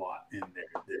fit a lot in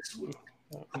there this week.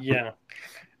 Yeah.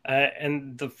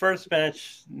 And the first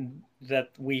match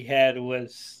that we had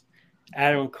was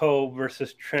Adam Cole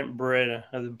versus Trent Beretta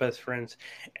of the Best Friends.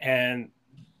 And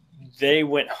they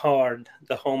went hard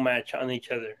the whole match on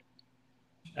each other.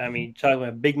 I mean, talking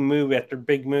about big move after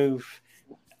big move.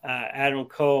 Adam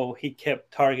Cole, he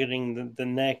kept targeting the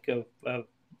neck of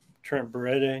Trent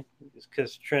Beretta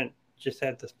because Trent just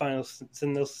had the spinal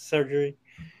stenosis surgery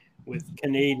with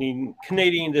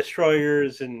Canadian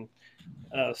destroyers and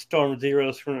Storm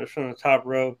Zeros from the top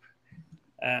rope.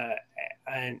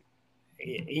 And,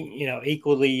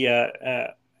 equally,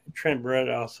 Trent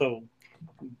Beretta also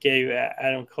gave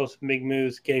Adam Cole some big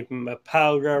moves, gave him a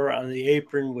pile driver on the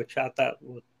apron, which I thought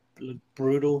would look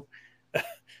brutal.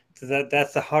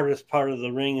 That's the hardest part of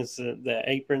the ring is the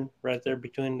apron right there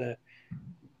between the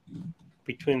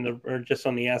or just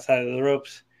on the outside of the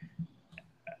ropes.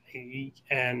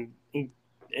 And in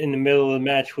the middle of the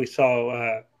match, we saw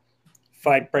a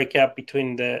fight break out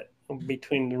between the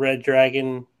Red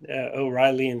Dragon,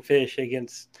 O'Reilly, and Fish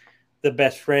against the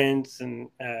Best Friends and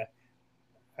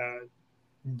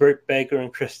Britt Baker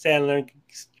and Chris Statlander.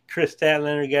 Chris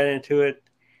Statlander got into it.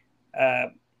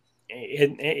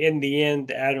 In the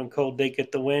end, Adam Cole did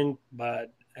get the win,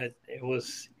 but it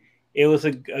was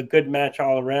a good match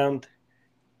all around.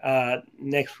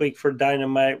 Next week for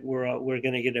Dynamite, we're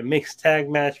going to get a mixed tag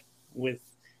match with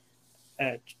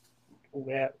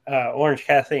Orange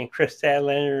Cassidy and Chris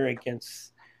Statlander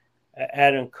against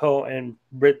Adam Cole and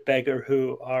Britt Baker,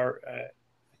 who are a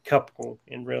couple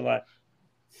in real life.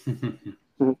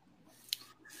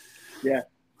 Yeah,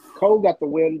 Cole got the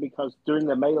win because during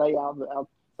the melee outside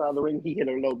of the ring, he hit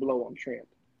a low blow on Trent.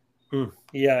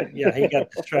 Yeah, he got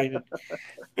distracted.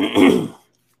 I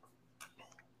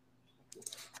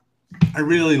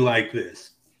really like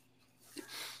this.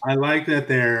 I like that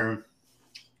they're.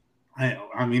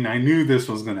 I mean, I knew this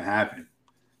was going to happen.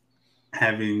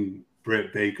 Having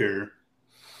Britt Baker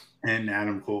and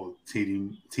Adam Cole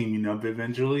teaming up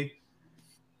eventually.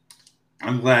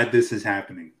 I'm glad this is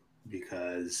happening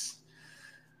because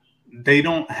they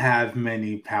don't have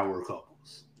many power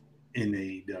couples in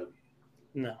AEW.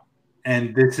 No.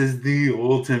 And this is the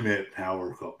ultimate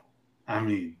power couple. I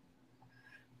mean,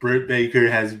 Britt Baker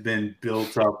has been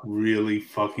built up really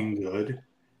fucking good,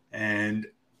 and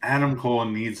Adam Cole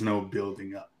needs no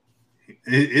building up.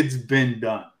 It's been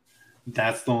done.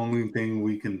 That's the only thing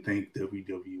we can thank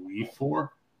WWE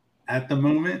for at the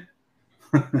moment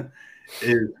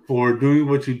is for doing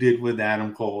what you did with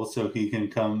Adam Cole so he can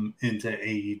come into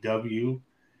AEW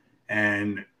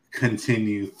and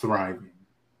continue thriving,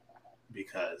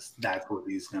 because that's what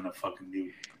he's going to fucking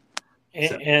do.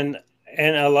 And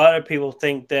And a lot of people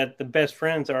think that the best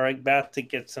friends are about to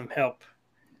get some help.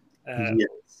 Yes.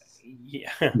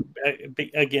 Yeah,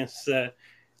 against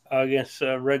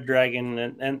Red Dragon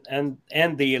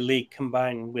and the Elite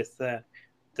combined with the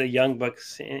Young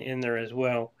Bucks in there as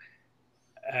well.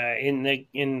 In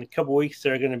a couple weeks,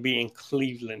 they're going to be in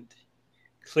Cleveland.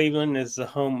 Cleveland is the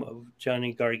home of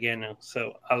Johnny Gargano,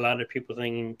 so a lot of people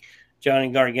thinking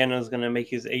Johnny Gargano is going to make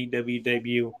his AEW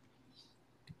debut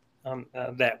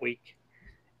that week,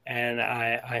 and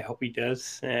I hope he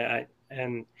does. I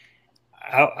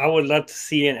would love to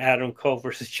see an Adam Cole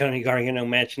versus Johnny Gargano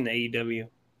match in the AEW.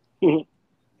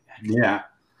 Yeah.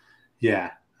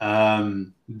 Yeah. I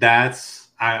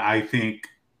think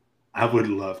I would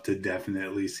love to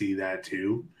definitely see that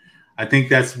too. I think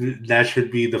that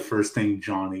should be the first thing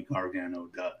Johnny Gargano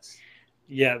does.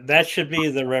 Yeah, that should be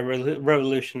the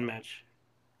Revolution match.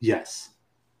 Yes.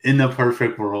 In the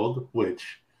perfect world,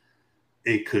 which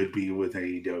it could be with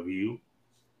AEW,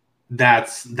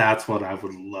 that's what I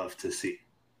would love to see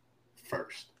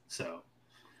first. So,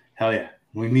 hell yeah,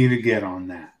 we need to get on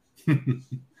that.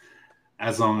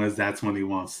 As long as that's when he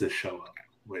wants to show up,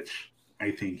 which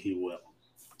I think he will.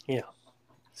 Yeah.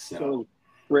 So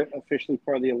Britt officially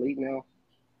part of the Elite now?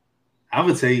 I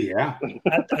would say yeah.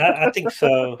 I think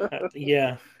so.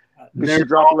 Yeah. Did she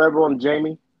drop a level on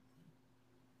Jamie?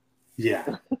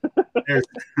 Yeah.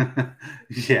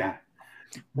 Yeah.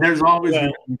 There's always going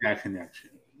to be that connection.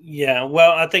 Yeah.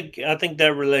 Well, I think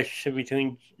that relationship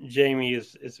between Jamie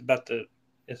is about to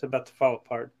fall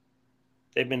apart.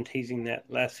 They've been teasing that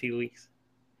last few weeks.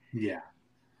 Yeah.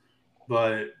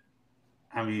 But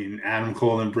I mean, Adam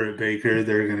Cole and Britt Baker,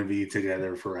 they're going to be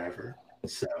together forever.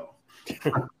 So,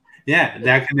 yeah,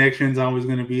 that connection's always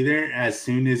going to be there. As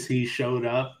soon as he showed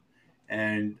up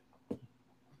and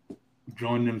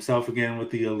joined himself again with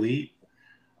the Elite,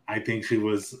 I think she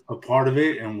was a part of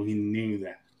it, and we knew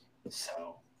that.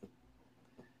 So,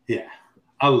 yeah,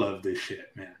 I love this shit,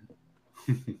 man.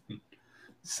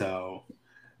 So,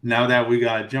 now that we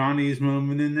got Johnny's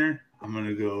moment in there, I'm going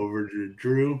to go over to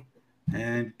Drew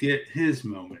and get his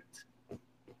moment.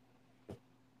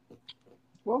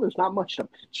 Well, there's not much to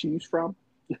choose from.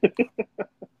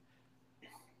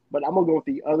 But I'm going to go with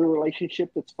the other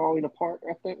relationship that's falling apart,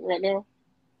 I think, right now.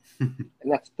 And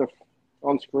that's the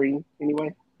on screen,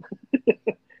 anyway.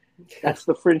 That's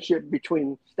the friendship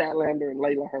between Statlander and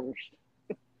Layla Hurst.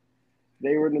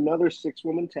 They were in another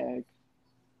 6-woman tag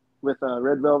with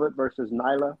Red Velvet versus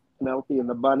Nyla, Penelope, and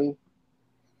the Bunny.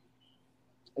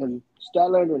 And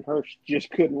Statlander and Hurst just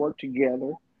couldn't work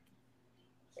together.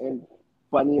 And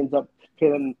Bunny ends up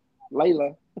pinning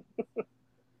Layla.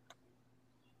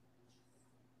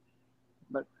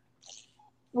 But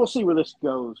we'll see where this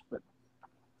goes. But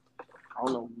I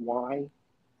don't know why.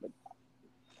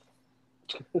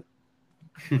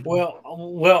 Well,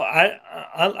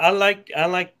 I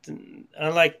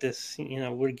like this. You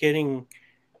know, we're getting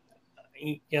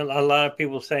a lot of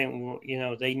people saying, you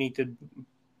know, they need to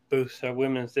boost our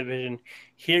women's division.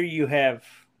 Here you have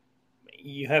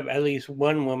at least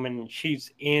one woman.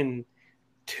 She's in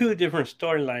 2 different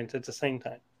storylines at the same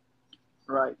time.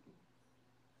 Right.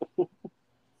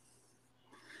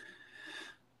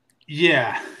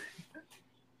 Yeah.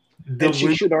 And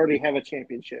she should already have a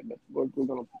championship, but we're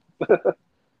going to.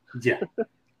 Yeah.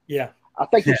 Yeah. I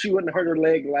think if she wouldn't have hurt her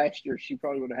leg last year, she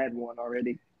probably would have had one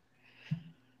already.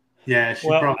 Yeah, she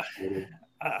probably would have.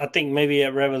 I think maybe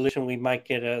at Revolution we might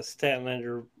get a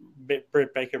Statlander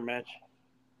Britt Baker match.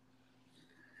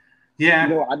 Yeah.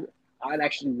 You know, I'd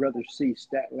actually rather see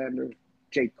Statlander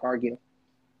Jade Cargill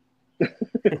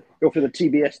go for the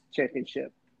TBS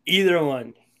championship. Either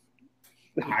one.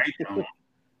 I don't.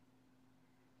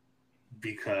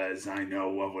 Because I know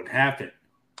what would happen.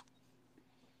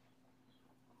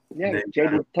 Yeah,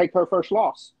 Jade would take her first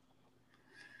loss.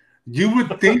 You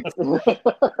would think.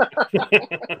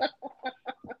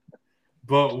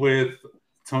 But with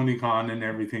Tony Khan and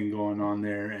everything going on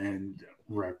there and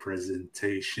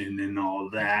representation and all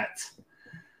that,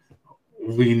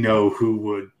 we know who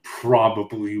would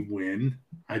probably win.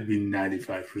 I'd be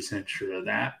 95% sure of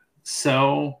that.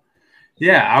 So,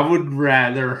 yeah, I would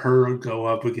rather her go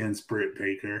up against Britt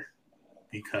Baker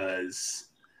because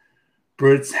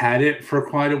Britt's had it for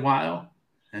quite a while,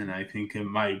 and I think it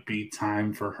might be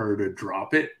time for her to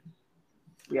drop it.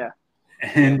 Yeah.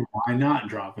 And why not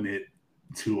dropping it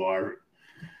to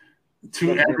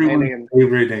everyone's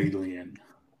favorite alien?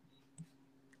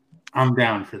 I'm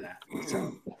down for that.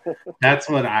 So that's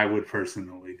what I would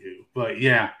personally do. But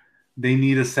yeah, they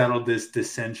need to settle this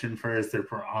dissension first. They're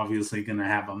obviously going to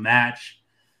have a match,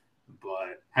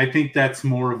 but I think that's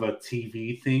more of a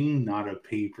TV thing, not a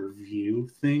pay-per-view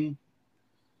thing.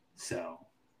 So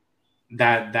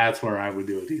that's where I would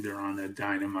do it, either on a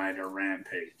Dynamite or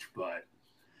Rampage. But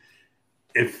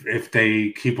if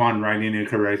they keep on writing it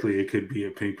correctly, it could be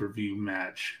a pay-per-view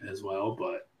match as well.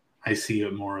 But I see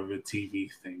it more of a TV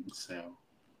thing. So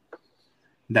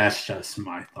that's just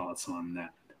my thoughts on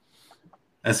that.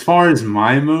 As far as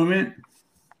my moment,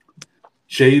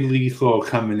 Jay Lethal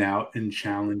coming out and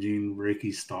challenging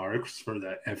Ricky Starks for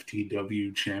the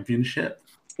FTW championship.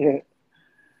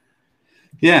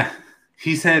 Yeah.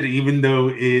 He said even though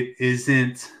it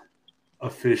isn't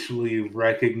officially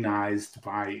recognized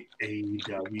by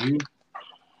AEW,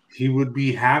 he would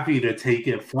be happy to take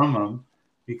it from him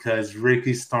because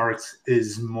Ricky Starks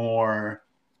is more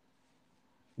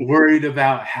worried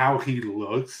about how he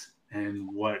looks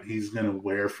and what he's going to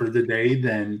wear for the day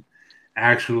than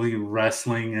actually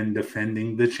wrestling and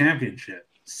defending the championship.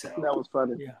 So that was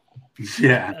funny.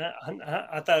 Yeah.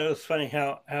 I thought it was funny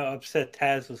how upset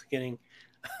Taz was getting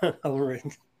over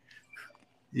it.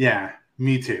 Yeah,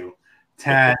 me too.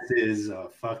 Taz is a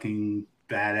fucking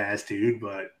badass dude,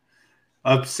 but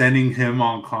upsetting him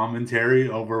on commentary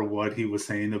over what he was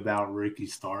saying about Ricky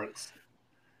Starks.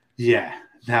 Yeah,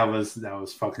 that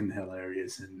was fucking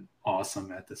hilarious and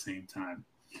awesome at the same time.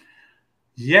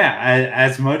 Yeah,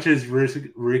 as much as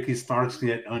Ricky Starks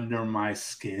get under my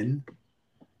skin,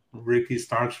 Ricky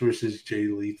Starks versus Jay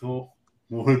Lethal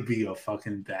would be a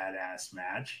fucking badass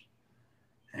match.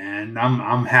 And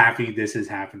I'm happy this is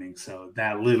happening. So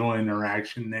that little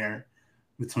interaction there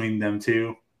between them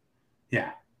two,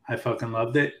 yeah, I fucking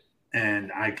loved it.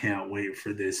 And I can't wait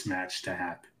for this match to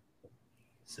happen.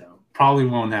 So probably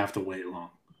won't have to wait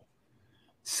long.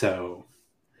 So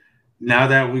now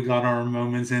that we got our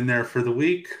moments in there for the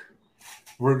week,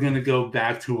 we're going to go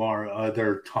back to our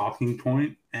other talking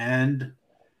point. And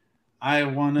I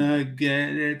want to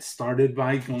get it started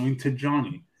by going to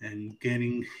Johnny and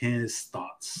getting his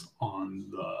thoughts on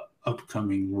the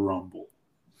upcoming Rumble.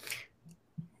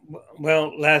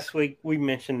 Well, last week we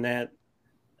mentioned that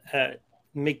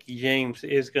Mickie James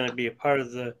is going to be a part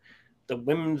of the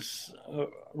women's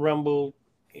Rumble,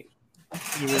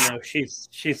 even though she's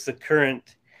the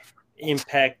current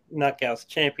Impact Knockouts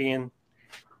champion.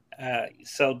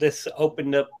 So this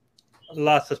opened up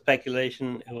lots of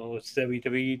speculation. With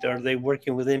WWE, are they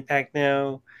working with Impact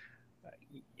now?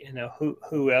 You know,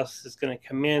 who else is going to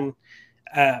come in?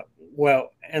 Well,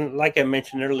 and like I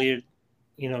mentioned earlier,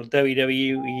 you know,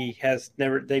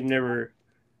 WWE they've never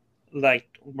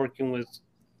liked working with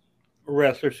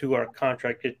wrestlers who are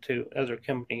contracted to other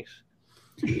companies.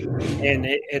 And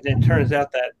it turns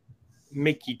out that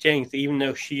Mickie James, even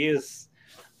though she is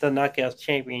the Knockouts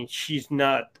champion, she's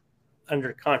not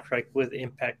under contract with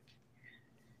Impact.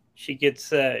 She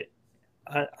gets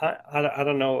I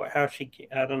don't know how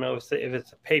I don't know if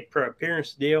it's a paid per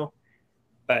appearance deal,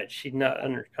 but she's not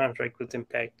under contract with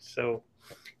Impact. So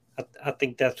I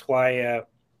think that's why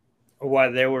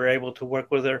they were able to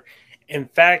work with her. In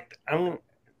fact,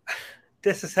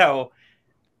 this is how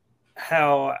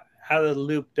out of the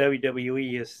loop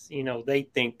WWE is. You know, they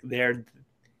think they're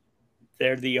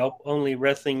the only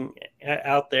wrestling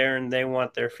out there, and they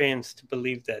want their fans to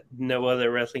believe that no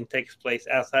other wrestling takes place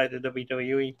outside of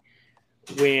WWE.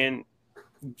 When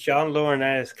John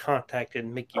Laurinaitis contacted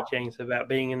Mickie James about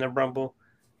being in the Rumble,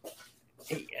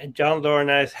 John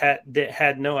Laurinaitis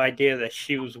had no idea that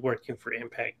she was working for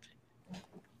Impact,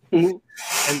 and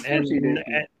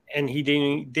he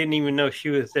didn't even know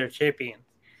she was their champion.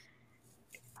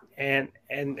 And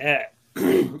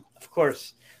of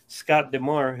course, Scott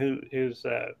D'Amore, who's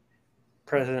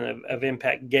president of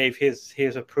Impact, gave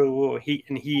his approval. He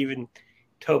even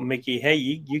told Mickie, "Hey,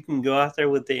 you can go out there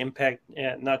with the Impact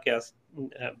Knockouts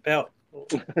belt."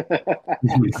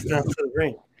 It's not to the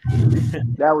ring.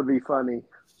 That would be funny.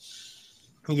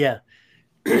 Yeah.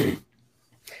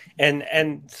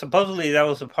 and supposedly that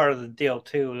was a part of the deal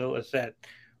too. It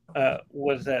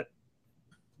was that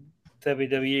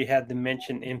WWE had to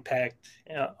mention Impact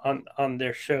on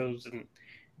their shows,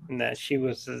 and that she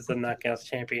was the Knockouts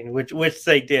champion, which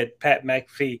they did. Pat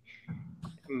McAfee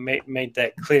made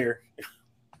that clear.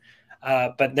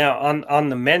 But now on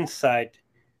the men's side,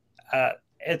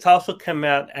 it's also come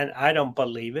out, and I don't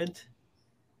believe it,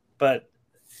 but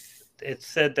it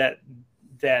said that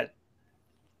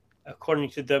according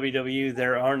to WWE,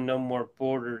 there are no more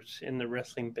borders in the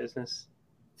wrestling business.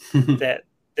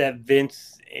 that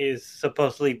Vince is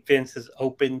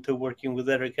open to working with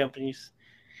other companies.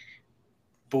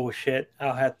 Bullshit.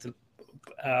 I'll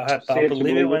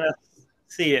believe it when I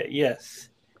see it. Yes.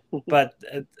 But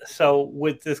so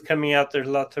with this coming out, there's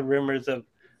lots of rumors of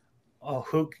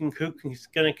who's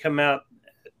going to come out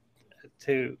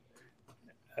to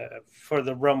for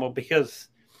the Rumble, because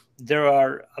there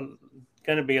are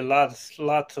going to be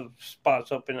lots of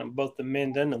spots open on both the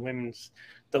men's and the women's.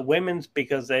 The women's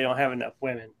because they don't have enough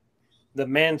women. The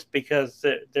men's because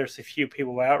there's a few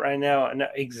people out right now. And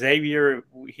Xavier,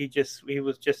 he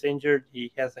was just injured.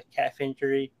 He has a calf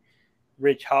injury.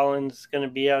 Rich Holland's going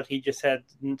to be out. He just had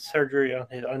surgery on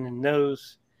his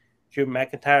nose. Drew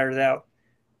McIntyre's out.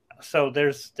 So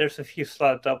there's a few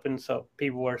slots open. So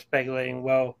people are speculating,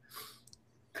 well,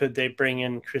 could they bring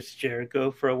in Chris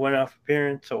Jericho for a one-off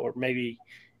appearance, or maybe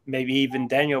even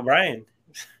Daniel Bryan?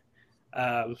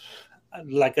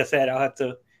 Like I said, I'll have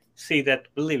to see that to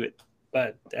believe it.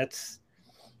 But that's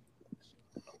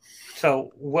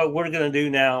so. What we're gonna do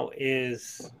now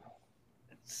is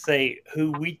say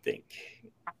who we think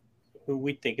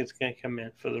is gonna come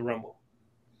in for the Rumble.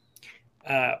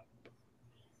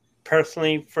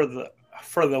 Personally, for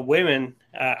the women,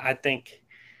 I think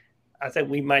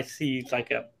we might see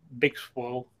like a Big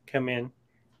Swole come in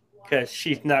because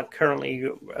she's not currently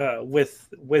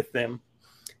with them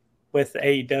with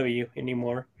AEW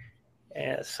anymore,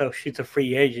 so she's a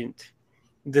free agent.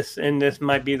 This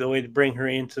might be the way to bring her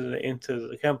into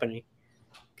the company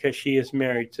because she is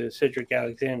married to Cedric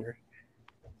Alexander.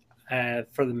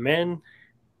 For the men,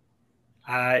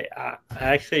 I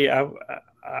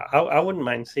wouldn't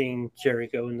mind seeing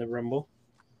Jericho in the Rumble.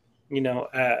 You know,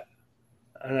 I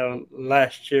know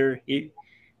last year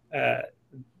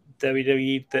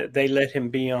WWE they let him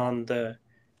be on the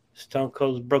Stone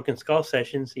Cold's Broken Skull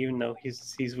sessions, even though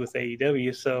he's with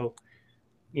AEW. So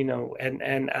you know,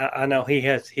 and I know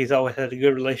he's always had a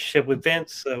good relationship with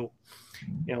Vince, so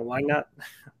you know, why not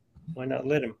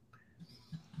let him?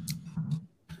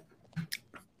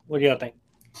 What do y'all think?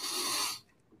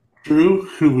 Drew,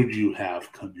 who would you have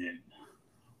come in?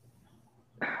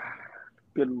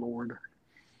 Good Lord.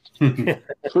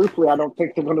 Truthfully, I don't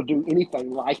think they're going to do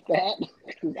anything like that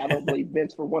because I don't believe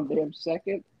Vince for one damn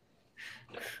second.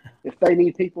 If they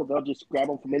need people, they'll just grab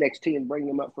them from NXT and bring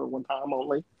them up for one time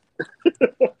only.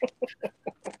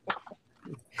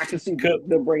 I can see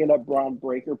them bringing up Braun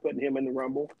Breaker, putting him in the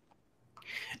Rumble.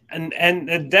 And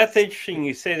that's interesting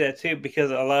you say that too,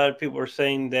 because a lot of people are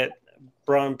saying that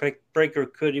Braun Breaker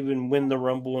could even win the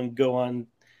Rumble and go on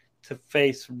to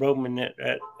face Roman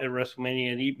at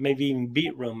WrestleMania and maybe even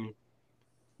beat Roman.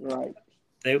 Right.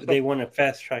 They want to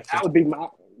fast track. That would be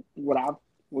what I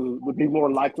would be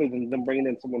more likely than them bringing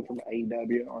in someone from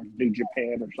AEW or New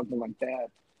Japan or something like that.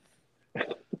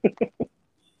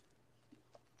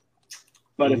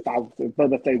 But if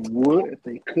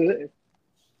they could,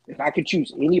 if I could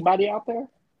choose anybody out there,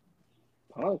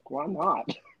 Punk, why not?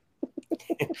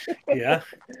 Yeah.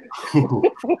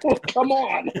 Come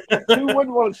on. Who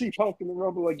wouldn't want to see Punk in the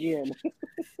Rumble again?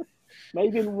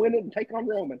 Maybe even win it and take on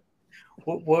Roman.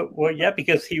 Well, yeah,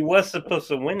 because he was supposed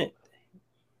to win it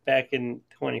back in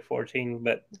 2014,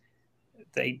 but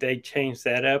they changed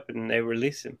that up and they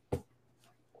released him.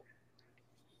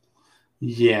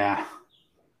 Yeah.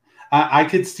 I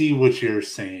could see what you're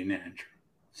saying, Andrew.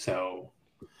 So,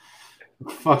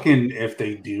 fucking, if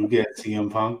they do get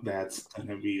CM Punk, that's going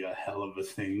to be a hell of a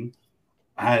thing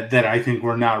that I think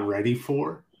we're not ready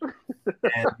for.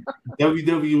 And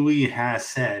WWE has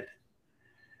said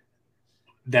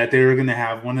that they're going to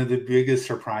have one of the biggest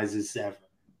surprises ever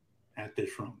at this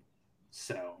Rumble.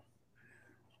 So,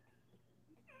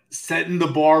 setting the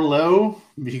bar low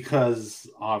because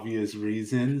obvious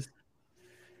reasons.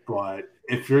 But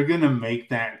if you're going to make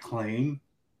that claim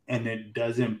and it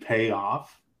doesn't pay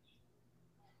off,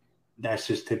 that's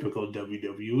just typical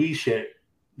WWE shit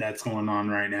that's going on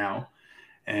right now.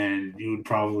 And you would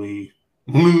probably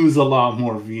lose a lot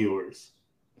more viewers.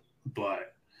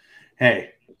 But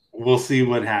hey, we'll see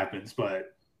what happens.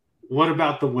 But what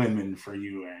about the women for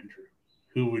you, Andrew?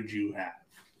 Who would you have?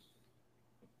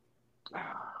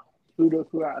 Who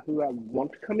I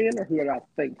want to come in or who I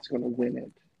think is going to win it?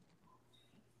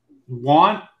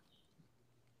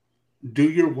 Do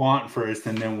your want first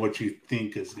and then what you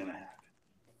think is going to happen.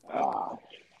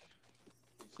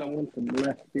 Someone from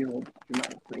left field you're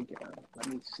not thinking of. Let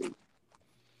me see.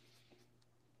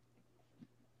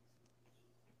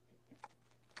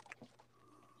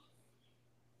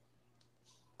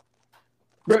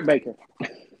 Britt Baker.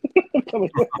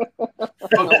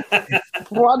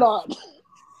 Why not?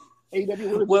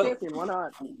 AEW Women's Champion, why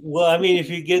not? Well, I mean, if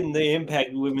you're getting the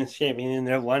Impact Women's Champion in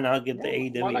there, why not get the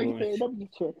AEW why not Women's get the AEW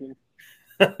Champion?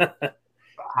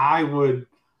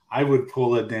 I would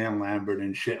pull a Dan Lambert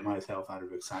and shit myself out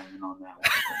of excitement on that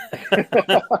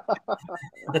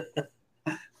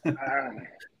one.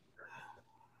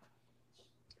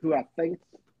 Who I think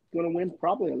is going to win?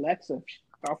 Probably Alexa.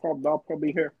 I'll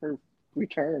probably hear her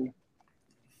return.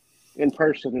 in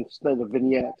person instead of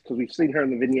vignettes because we've seen her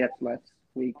in the vignettes last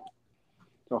week.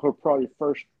 So her probably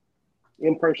first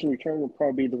in-person return will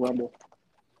probably be the Rumble.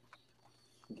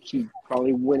 She'd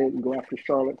probably win it and go after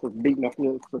Charlotte for beating up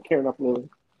Lily, for tearing up Lily.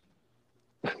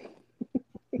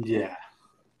 Yeah.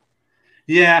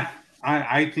 Yeah,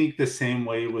 I think the same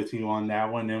way with you on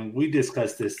that one. And we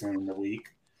discussed this during the week.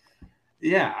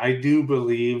 Yeah, I do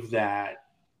believe that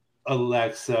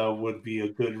Alexa would be a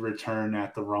good return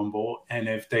at the Rumble. And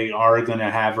if they are going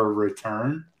to have her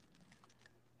return,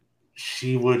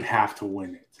 she would have to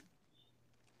win it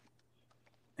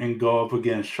and go up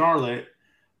against Charlotte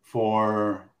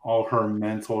for all her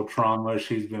mental trauma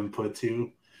she's been put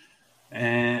through,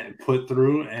 and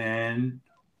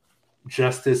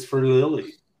justice for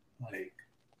Lily. Like,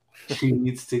 she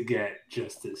needs to get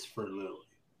justice for Lily.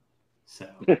 So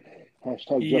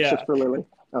Hashtag justice for Lily.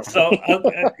 Oh. So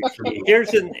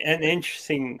here's an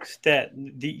interesting stat.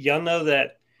 Y'all know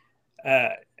that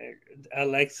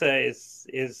Alexa is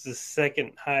the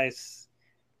second highest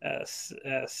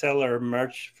seller of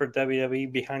merch for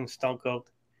WWE behind Stone Cold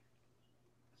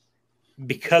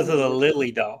because of the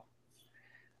Lily doll.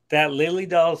 That Lily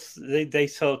doll, they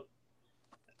sold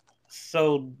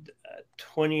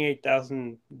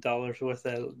 $28,000 worth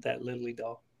of that Lily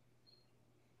doll.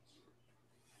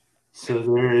 So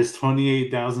there is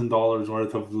 $28,000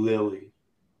 worth of Lily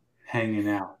hanging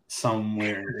out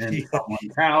somewhere in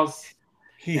someone's house.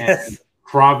 Yes. And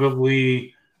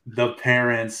probably the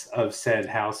parents of said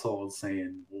household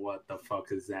saying, "What the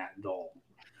fuck is that doll?"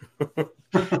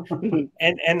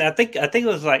 and I think it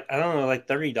was like, I don't know, like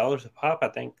 $30 a pop, I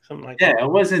think, something like that. Yeah,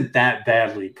 it wasn't that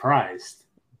badly priced,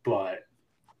 but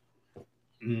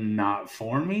not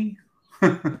for me.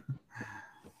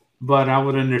 But I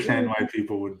would understand why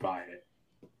people would buy it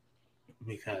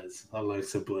because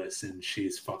Alexa Bliss and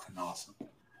she's fucking awesome.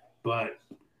 But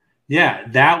yeah,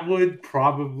 that would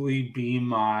probably be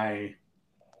my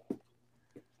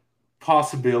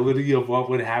possibility of what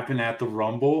would happen at the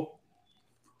Rumble.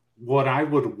 What I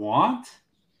would want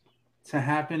to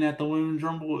happen at the Women's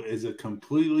Rumble is a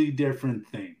completely different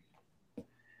thing.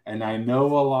 And I know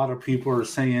a lot of people are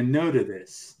saying no to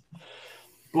this.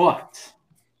 But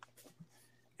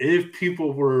if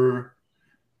people were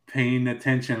paying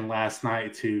attention last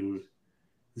night to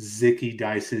Zicky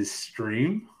Dice's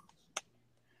stream,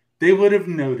 they would have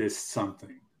noticed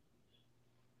something.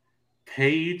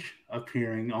 Paige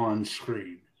appearing on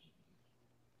screen.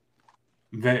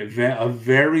 A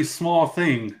very small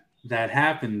thing that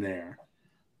happened there,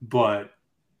 but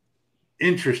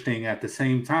interesting at the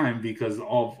same time because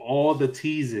of all the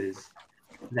teases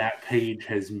that Paige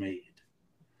has made,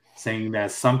 saying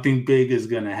that something big is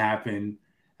going to happen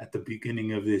at the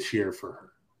beginning of this year for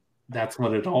her. That's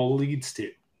what it all leads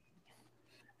to.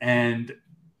 And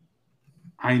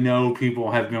I know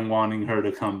people have been wanting her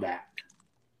to come back.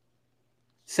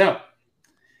 So,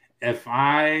 if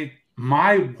my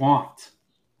want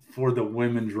for the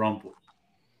Women's Rumble,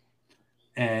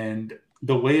 and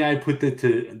the way I put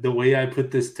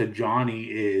this to Johnny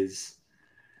is,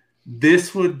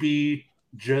 this would be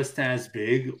just as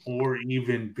big or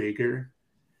even bigger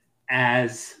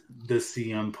as the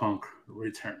CM Punk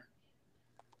return.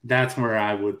 That's where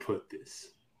I would put this.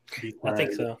 I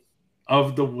think so.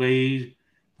 Of the way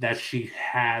that she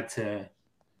had to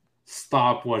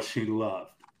stop what she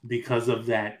loved because of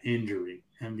that injury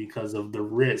and because of the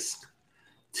risk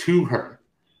to her.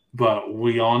 But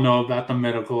we all know about the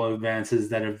medical advances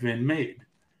that have been made.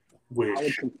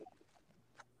 Which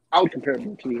I would compare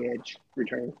them to the Edge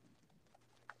return.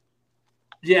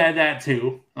 Yeah, that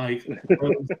too. Like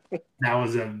that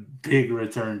was a big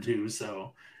return too.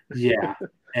 So yeah,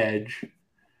 Edge.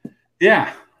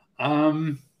 Yeah.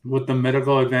 With the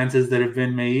medical advances that have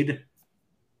been made,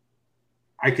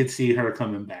 I could see her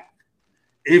coming back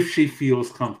if she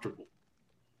feels comfortable.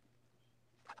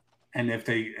 And if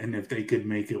they could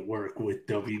make it work with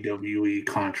WWE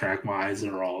contract wise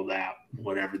or all that,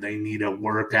 whatever they need to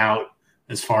work out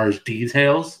as far as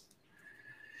details,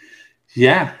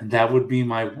 yeah, that would be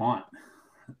my want.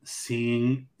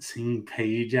 Seeing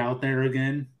Paige out there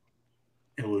again,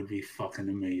 it would be fucking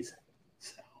amazing.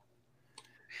 So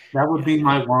that would be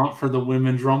my want for the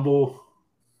Women's Rumble.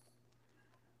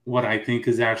 What I think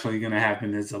is actually going to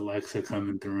happen is Alexa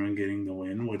coming through and getting the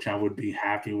win, which I would be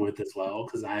happy with as well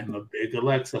because I'm a big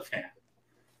Alexa fan.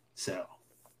 So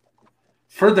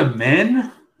for the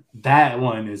men, that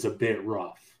one is a bit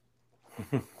rough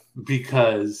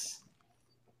because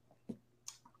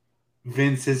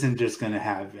Vince isn't just going to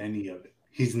have any of it.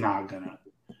 He's not going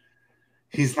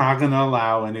to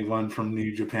allow anyone from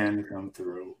New Japan to come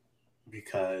through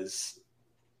because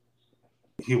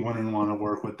he wouldn't want to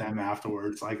work with them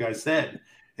afterwards. Like I said,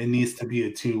 it needs to be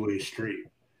a two-way street.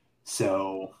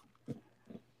 So,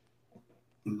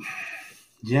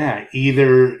 yeah,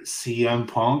 either CM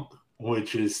Punk,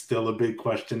 which is still a big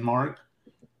question mark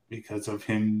because of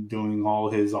him doing all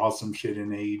his awesome shit in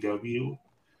AEW.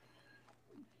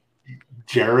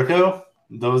 Jericho,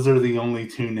 those are the only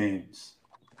two names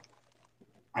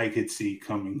I could see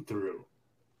coming through.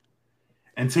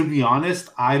 And to be honest,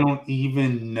 I don't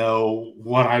even know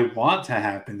what I want to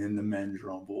happen in the men's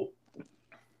rumble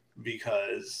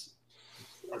because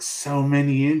so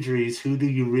many injuries. Who do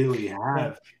you really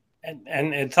have?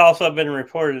 And it's also been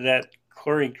reported that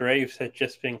Corey Graves had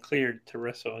just been cleared to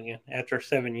wrestle again after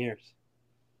 7 years.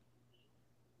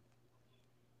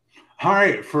 All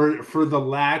right, for the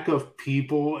lack of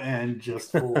people and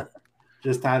just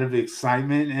out of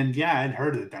excitement, and yeah, I'd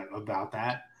heard about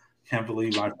that. Can't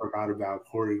believe I forgot about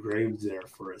Corey Graves there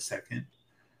for a second.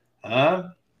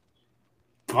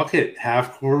 Fuck it,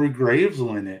 have Corey Graves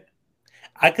win it.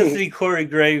 I can see Corey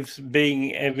Graves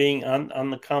being on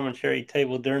the commentary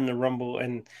table during the Rumble,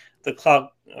 and the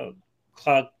clock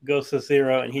goes to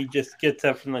 0, and he just gets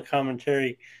up from the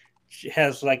commentary. She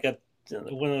has like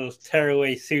one of those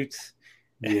tearaway suits.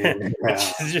 Yeah,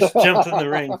 just jumps in the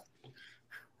ring.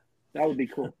 That would be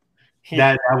cool.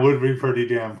 That would be pretty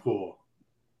damn cool.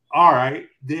 All right,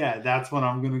 yeah, that's what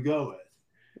I'm gonna go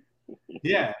with.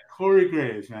 Yeah, Corey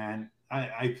Graves, man.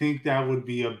 I think that would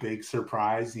be a big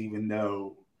surprise, even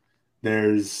though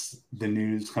there's the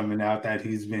news coming out that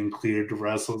he's been cleared to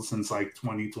wrestle since like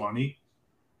 2020.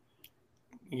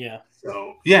 Yeah.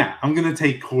 So, yeah, I'm going to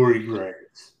take Corey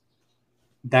Graves.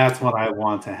 That's what I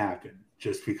want to happen,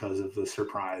 just because of the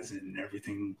surprise and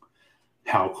everything,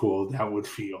 how cool that would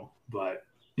feel. But,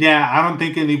 yeah, I don't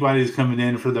think anybody's coming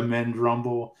in for the men's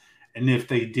rumble. And if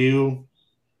they do,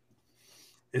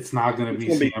 it's not going to be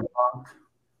CM Punk.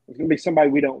 It's going to be somebody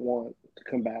we don't want to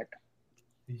come back.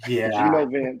 Yeah. You know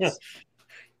Vince.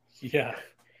 Yeah.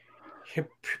 He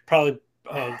probably.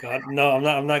 Oh God, no!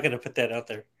 I'm not going to put that out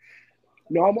there.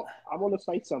 No, I'm going to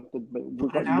say something, but you're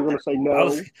going to say no.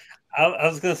 I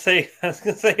was going to say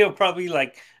he'll probably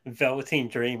like Velveteen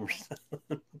Dream or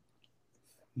something.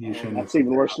 That's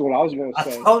even worse than what I was going to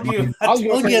say. I told you. I was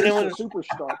going to say a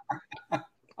superstar.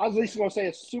 I was at least going to say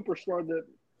a superstar that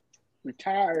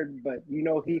retired, but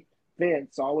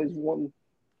Vince always won.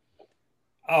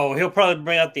 Oh, he'll probably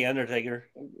bring out the Undertaker.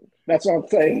 That's what I'm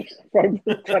saying. Probably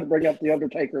try to bring up the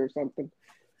Undertaker or something.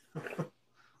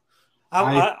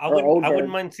 I wouldn't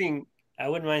mind seeing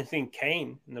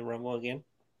Kane in the Rumble again.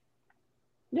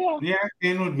 Yeah,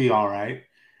 Kane would be all right.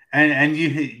 And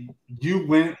you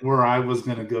went where I was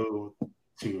gonna go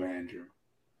to, Andrew.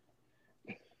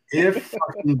 If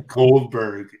fucking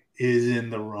Goldberg is in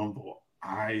the Rumble,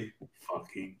 I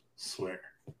fucking swear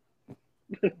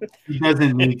he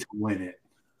doesn't need to win it.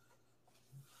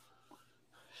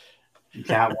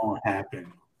 That won't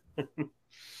happen.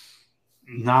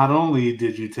 Not only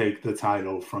did you take the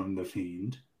title from The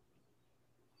Fiend,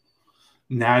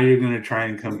 now you're going to try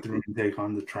and come through and take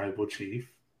on the Tribal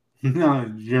Chief. No,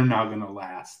 you're not going to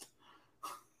last.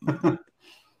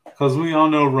 Because we all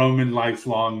know Roman likes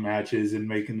long matches and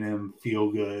making them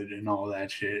feel good and all that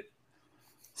shit.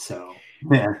 So,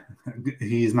 yeah,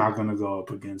 he's not going to go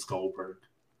up against Goldberg.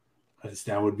 Because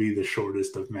that would be the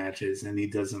shortest of matches, and he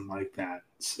doesn't like that.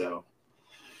 So,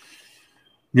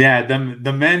 yeah,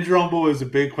 the men's rumble is a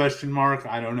big question mark.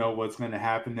 I don't know what's going to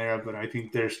happen there, but I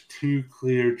think there's two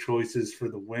clear choices for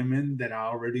the women that I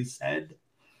already said.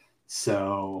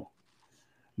 So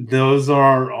those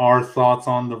are our thoughts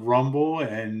on the rumble,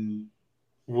 and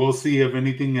we'll see if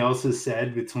anything else is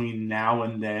said between now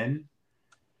and then,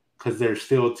 because there's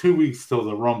still 2 weeks till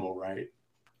the rumble, right?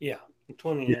 Yeah,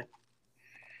 29th. Yeah.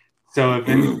 So if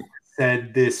anything is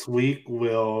said this week,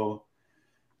 we'll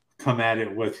come at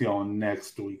it with y'all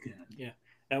next weekend. Yeah.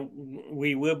 And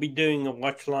we will be doing a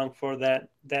watch along for that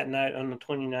night on the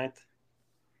 29th.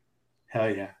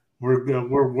 Hell yeah.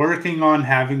 We're working on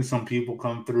having some people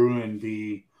come through and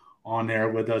be on air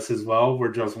with us as well.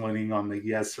 We're just waiting on the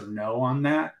yes or no on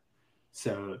that.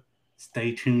 So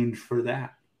stay tuned for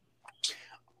that.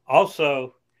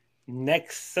 Also,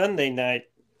 next Sunday night,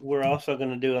 we're also going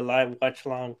to do a live watch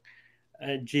along.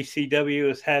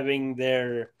 GCW is having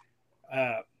their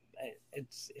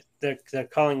they're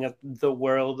calling it the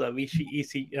World of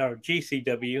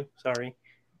GCW. Sorry,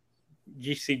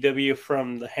 GCW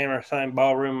from the Hammerstein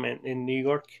Ballroom in New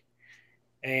York,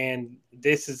 and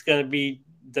this is going to be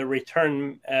the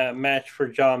return match for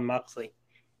Jon Moxley.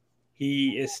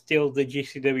 He is still the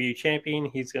GCW champion.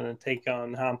 He's going to take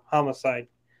on Homicide.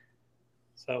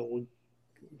 So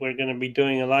we're going to be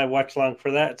doing a live watch along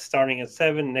for that starting at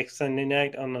 7 next Sunday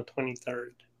night on the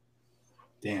 23rd.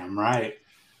 Damn right.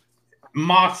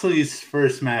 Moxley's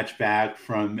first match back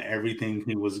from everything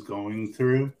he was going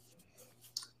through.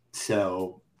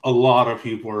 So a lot of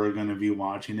people are going to be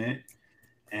watching it.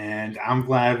 And I'm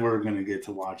glad we're going to get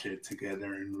to watch it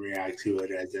together and react to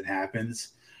it as it happens.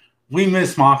 We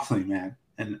miss Moxley, man.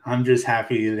 And I'm just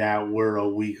happy that we're a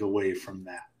week away from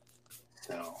that.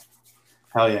 So,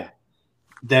 hell yeah.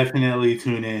 Definitely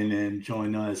tune in and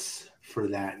join us for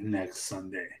that next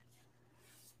Sunday.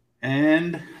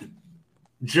 And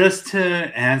just to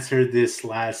answer this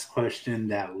last question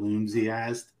that Loomsy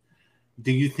asked,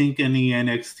 do you think any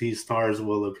NXT stars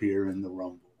will appear in the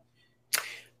Rumble?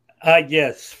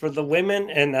 Yes, for the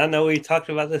women, and I know we talked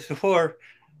about this before,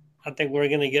 I think we're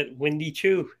going to get Wendy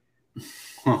Chu.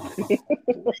 For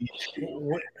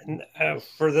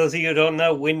those of you who don't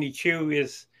know, Wendy Chu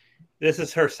this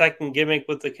is her second gimmick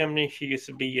with the company. She used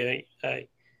to be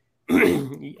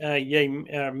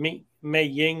Mei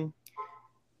Ying.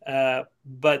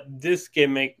 But this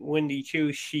gimmick, Wendy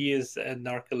Chu, she is a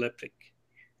narcoleptic,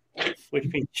 which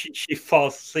means she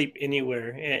falls asleep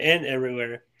anywhere and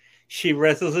everywhere. She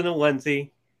wrestles in a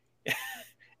onesie,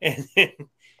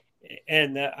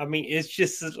 and I mean, it's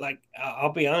just like,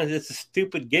 I'll be honest, it's a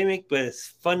stupid gimmick, but it's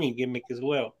a funny gimmick as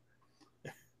well.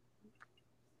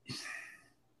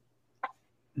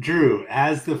 Drew,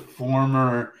 as the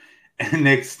former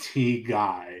NXT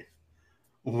guy,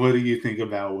 what do you think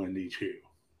about Wendy Chu?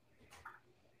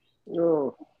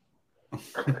 Oh.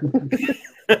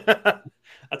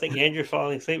 I think Andrew's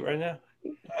falling asleep right now.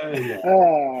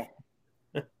 Yeah.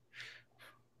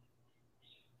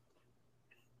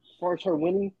 As far as her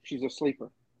winning, she's a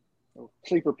sleeper.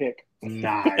 Sleeper pick.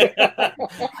 Nice.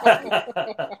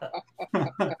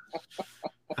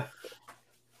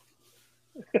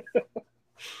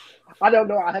 I don't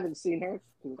know. I haven't seen her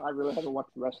because I really haven't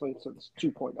watched wrestling since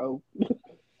 2.0.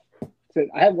 So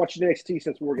I haven't watched NXT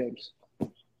since War Games.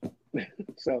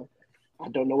 So I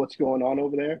don't know what's going on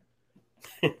over there.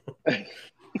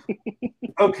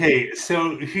 Okay,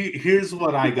 so here's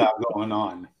what I got going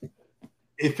on.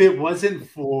 If it wasn't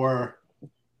for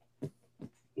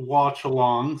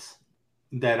watch-alongs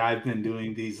that I've been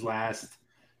doing these last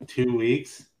 2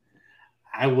 weeks,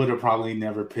 I would have probably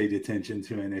never paid attention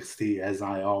to NXT as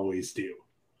I always do.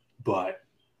 But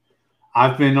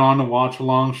I've been on a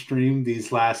watch-along stream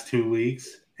these last 2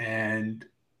 weeks, and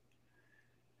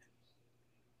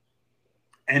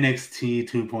NXT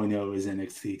 2.0 is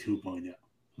NXT 2.0.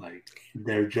 Like,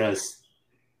 they're just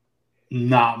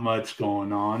not much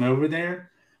going on over there.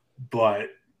 But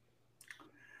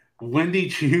Wendy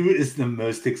Chu is the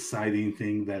most exciting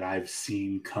thing that I've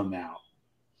seen come out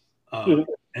of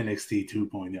NXT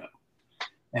 2.0.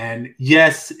 And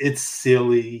yes, it's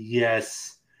silly.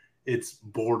 Yes, it's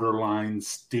borderline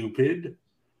stupid,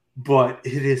 but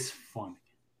it is funny.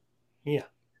 Yeah.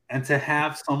 And to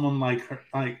have someone like her,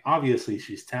 like, obviously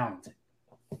she's talented,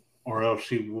 or else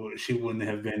she wouldn't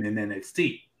have been in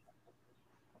NXT.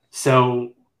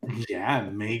 So yeah,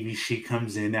 maybe she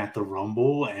comes in at the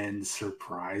Rumble and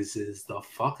surprises the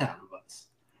fuck out of us.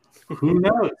 Who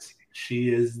knows? She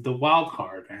is the wild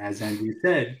card. As Andy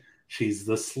said, she's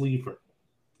the sleeper.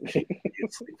 She's the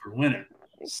sleeper winner.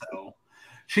 So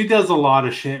she does a lot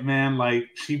of shit, man. Like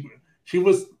she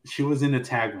was in a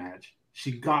tag match.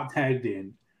 She got tagged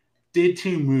in, did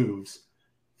 2 moves,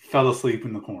 fell asleep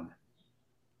in the corner.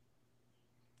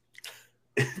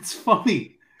 It's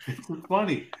funny. It's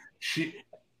funny.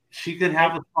 She could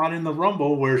have a spot in the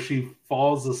Rumble where she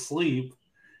falls asleep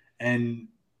and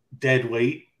dead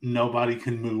weight, nobody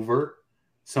can move her,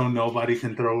 so nobody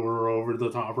can throw her over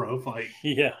the top rope. Like,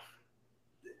 yeah,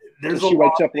 there's she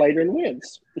wakes up later and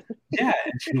wins. Yeah,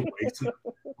 and she wakes up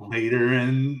later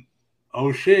and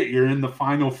oh shit, you're in the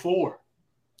final 4.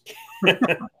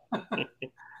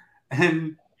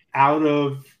 And out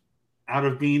of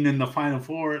being in the final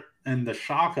 4 and the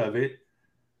shock of it,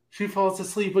 she falls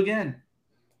asleep again.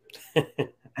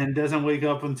 And doesn't wake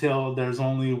up until there's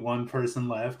only one person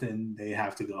left and they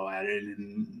have to go at it.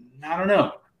 And I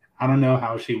don't know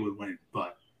how she would win,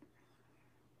 but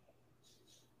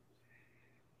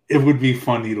it would be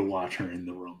funny to watch her in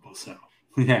the Rumble. So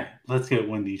yeah, let's get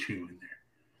Wendy Chu in there.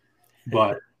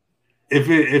 But if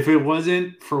it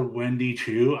wasn't for Wendy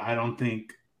Chu, I don't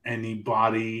think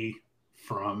anybody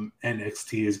from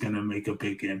NXT is going to make a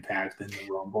big impact in the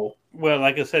Rumble. Well,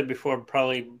 like I said before,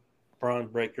 probably Braun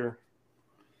Breaker.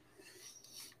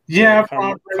 Yeah,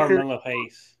 Carmelo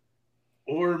Hayes.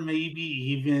 Or maybe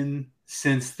even,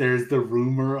 since there's the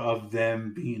rumor of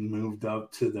them being moved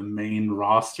up to the main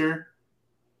roster,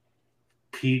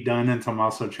 Pete Dunne and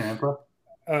Tommaso Ciampa.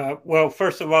 Well,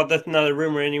 first of all, that's not a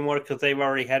rumor anymore because they've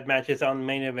already had matches on the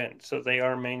main event, so they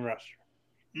are main roster.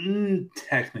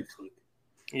 Technically.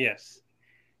 Yes.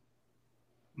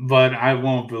 But I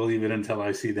won't believe it until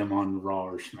I see them on Raw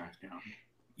or SmackDown.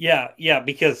 Yeah,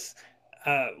 because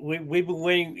we've been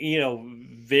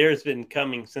waiting. Veer's been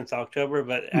coming since October,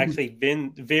 but actually,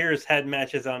 Veer's had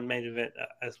matches on main event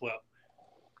as well.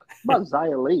 What about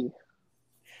Xia Li?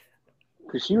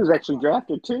 Because she was actually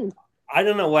drafted too. I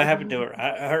don't know what happened to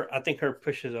her. I think her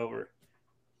push is over.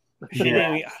 She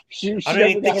didn't. She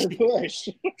never got her push.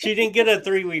 She didn't get a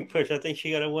 3-week push. I think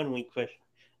she got a 1-week push.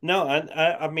 No,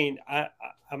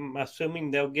 I'm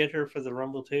assuming they'll get her for the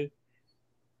Rumble too,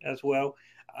 as well.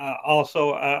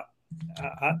 Also,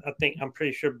 I'm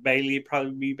pretty sure Bailey will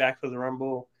probably be back for the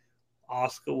Rumble.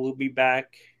 Asuka will be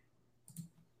back.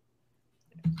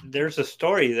 There's a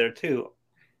story there too.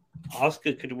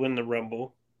 Asuka could win the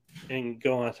Rumble and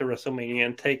go on to WrestleMania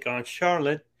and take on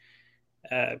Charlotte,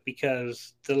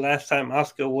 because the last time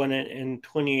Asuka won it in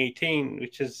 2018,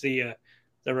 which is the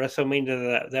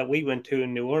WrestleMania that we went to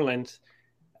in New Orleans,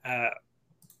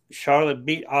 Charlotte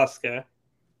beat Asuka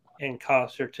and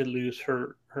caused her to lose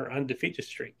her undefeated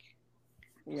streak.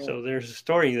 Yeah. So there's a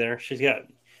story there. She's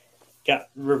got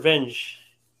revenge.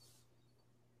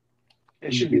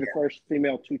 It should be the first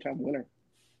female 2-time winner.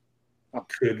 Oh.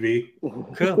 Could be.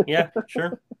 Cool. Yeah,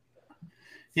 sure.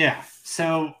 Yeah.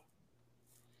 So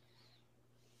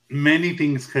many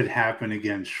things could happen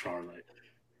against Charlotte.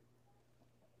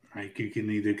 Like you can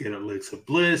either get Alexa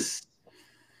Bliss.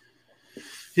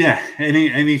 Yeah,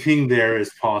 anything there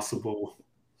is possible.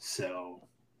 So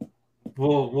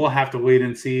we'll have to wait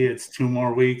and see. It's 2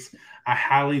 more weeks. I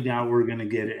highly doubt we're going to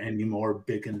get any more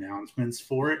big announcements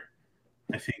for it.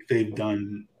 I think they've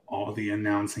done all the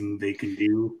announcing they can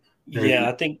do.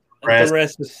 I think the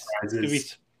rest is to be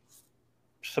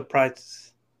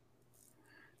surprises.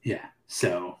 Yeah,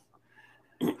 so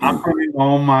I'm putting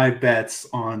all my bets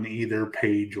on either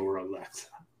Paige or Alexa.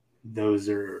 Those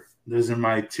are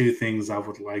my 2 things I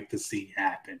would like to see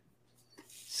happen.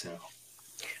 So,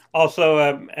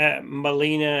 also,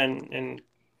 Melina and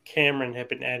Cameron have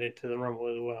been added to the Rumble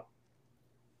as well.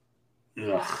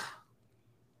 Ugh.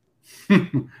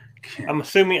 I'm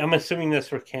assuming that's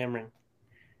for Cameron.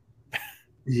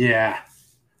 Yeah,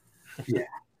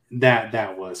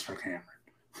 that was for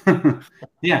Cameron.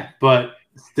 Yeah, but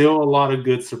still a lot of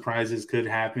good surprises could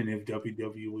happen if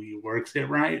WWE works it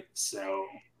right. So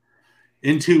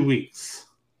in 2 weeks,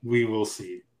 we will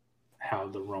see how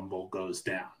the Rumble goes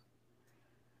down.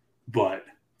 But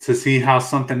to see how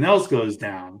something else goes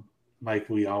down, like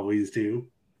we always do,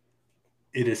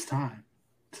 it is time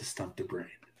to stump the brain.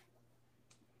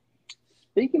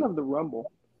 Speaking of the Rumble,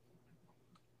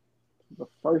 the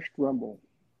first Rumble,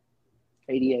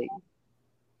 88.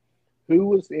 Who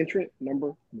was entrant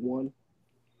number 1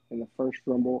 in the first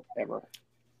Rumble ever?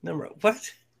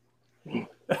 What?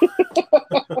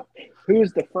 Who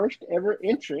is the first ever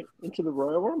entrant into the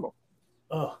Royal Rumble?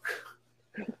 Oh,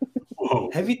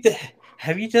 whoa! Have you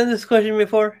done this question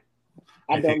before?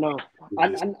 I don't know. I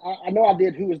know I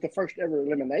did. Who was the first ever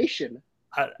elimination?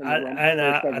 I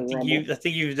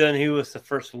think you've done who was the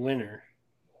first winner.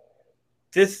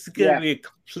 This is going to be a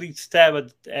complete stab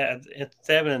at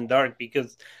stabbing in the dark,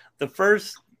 because the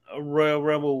first Royal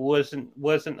Rumble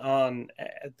wasn't on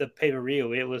the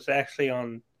pay-per-view. It was actually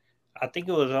on, I think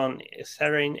it was on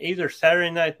either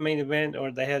Saturday night main event,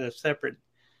 or they had a separate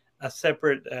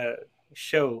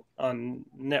show on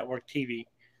network TV.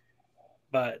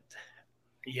 But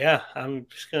yeah, I'm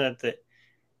just gonna have to.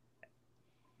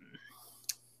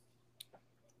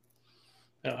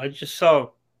 I just saw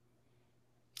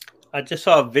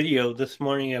a video this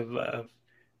morning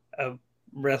of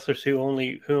wrestlers who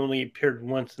only appeared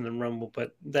once in the Rumble,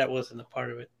 but that wasn't a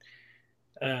part of it.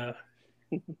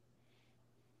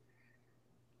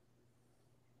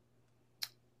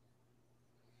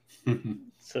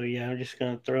 So yeah, I'm just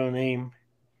gonna throw a name.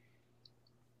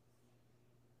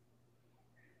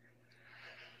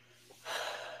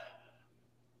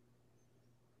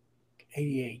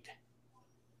 '88.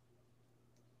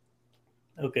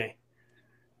 Okay.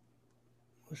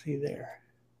 Was he there?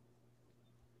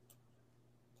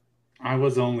 I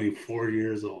was only 4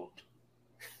 years old.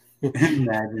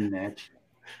 Imagine that.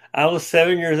 I was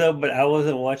 7 years old, but I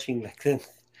wasn't watching back then.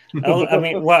 I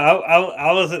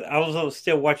was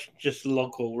still watching just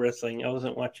local wrestling. I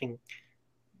wasn't watching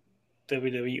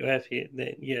WWF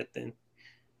yet then.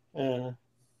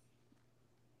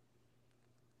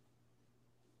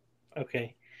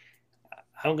 Okay.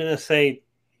 I'm going to say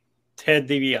Ted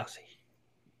DiBiase.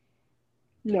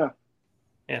 No.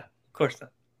 Yeah, of course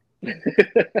not.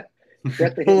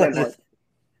 Bret the Hitman Hart.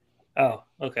 Oh,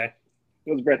 Okay.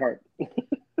 It was Bret Hart.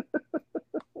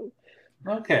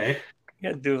 Okay. You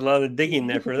got to do a lot of digging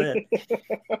there for that.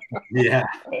 Yeah.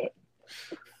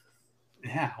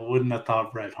 Yeah, I wouldn't have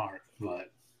thought Bret Hart,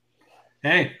 but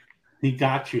hey, he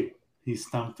got you. He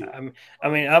stumped you.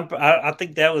 I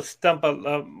think that would stump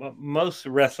most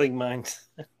wrestling minds.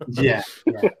 Yeah,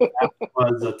 that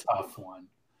was a tough one.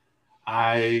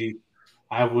 I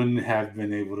wouldn't have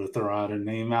been able to throw out a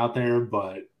name out there,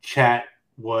 but chat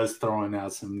was throwing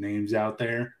out some names out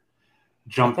there.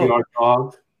 Junkyard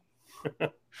Dog,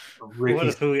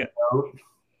 Ricky Steamboat.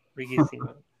 Ricky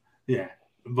Steamboat. Yeah,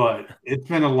 but it's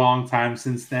been a long time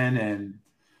since then, and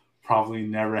probably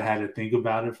never had to think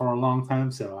about it for a long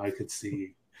time. So I could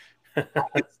see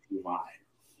why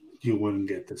you wouldn't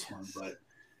get this one, but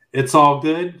it's all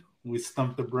good. We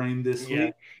stumped the brain this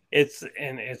week.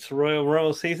 It's Royal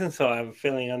Rumble season, so I have a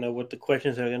feeling I know what the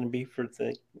questions are going to be for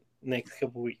the next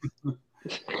couple weeks.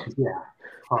 Yeah,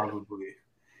 probably.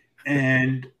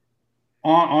 And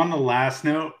on the last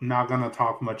note, I'm not going to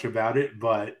talk much about it,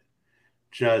 but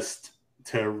just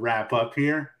to wrap up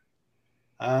here,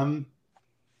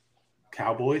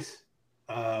 Cowboys,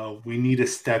 we need to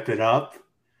step it up.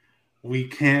 We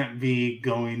can't be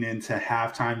going into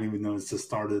halftime, even though it's the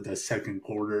start of the second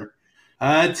quarter,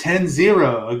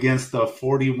 10-0 against the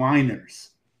 49ers.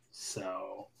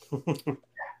 So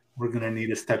we're going to need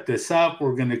to step this up.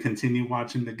 We're going to continue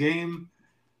watching the game.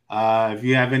 If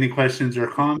you have any questions or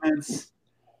comments,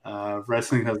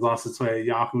 Wrestling Has Lost Its Way at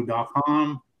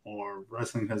yahoo.com or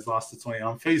Wrestling Has Lost Its Way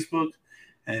on Facebook.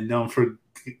 And don't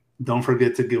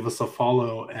forget to give us a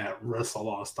follow at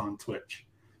WrestleLost on Twitch.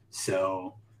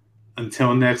 So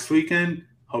until next weekend,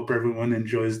 hope everyone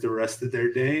enjoys the rest of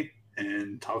their day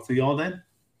and talk to y'all then.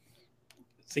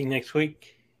 See you next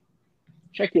week.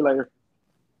 Check you later.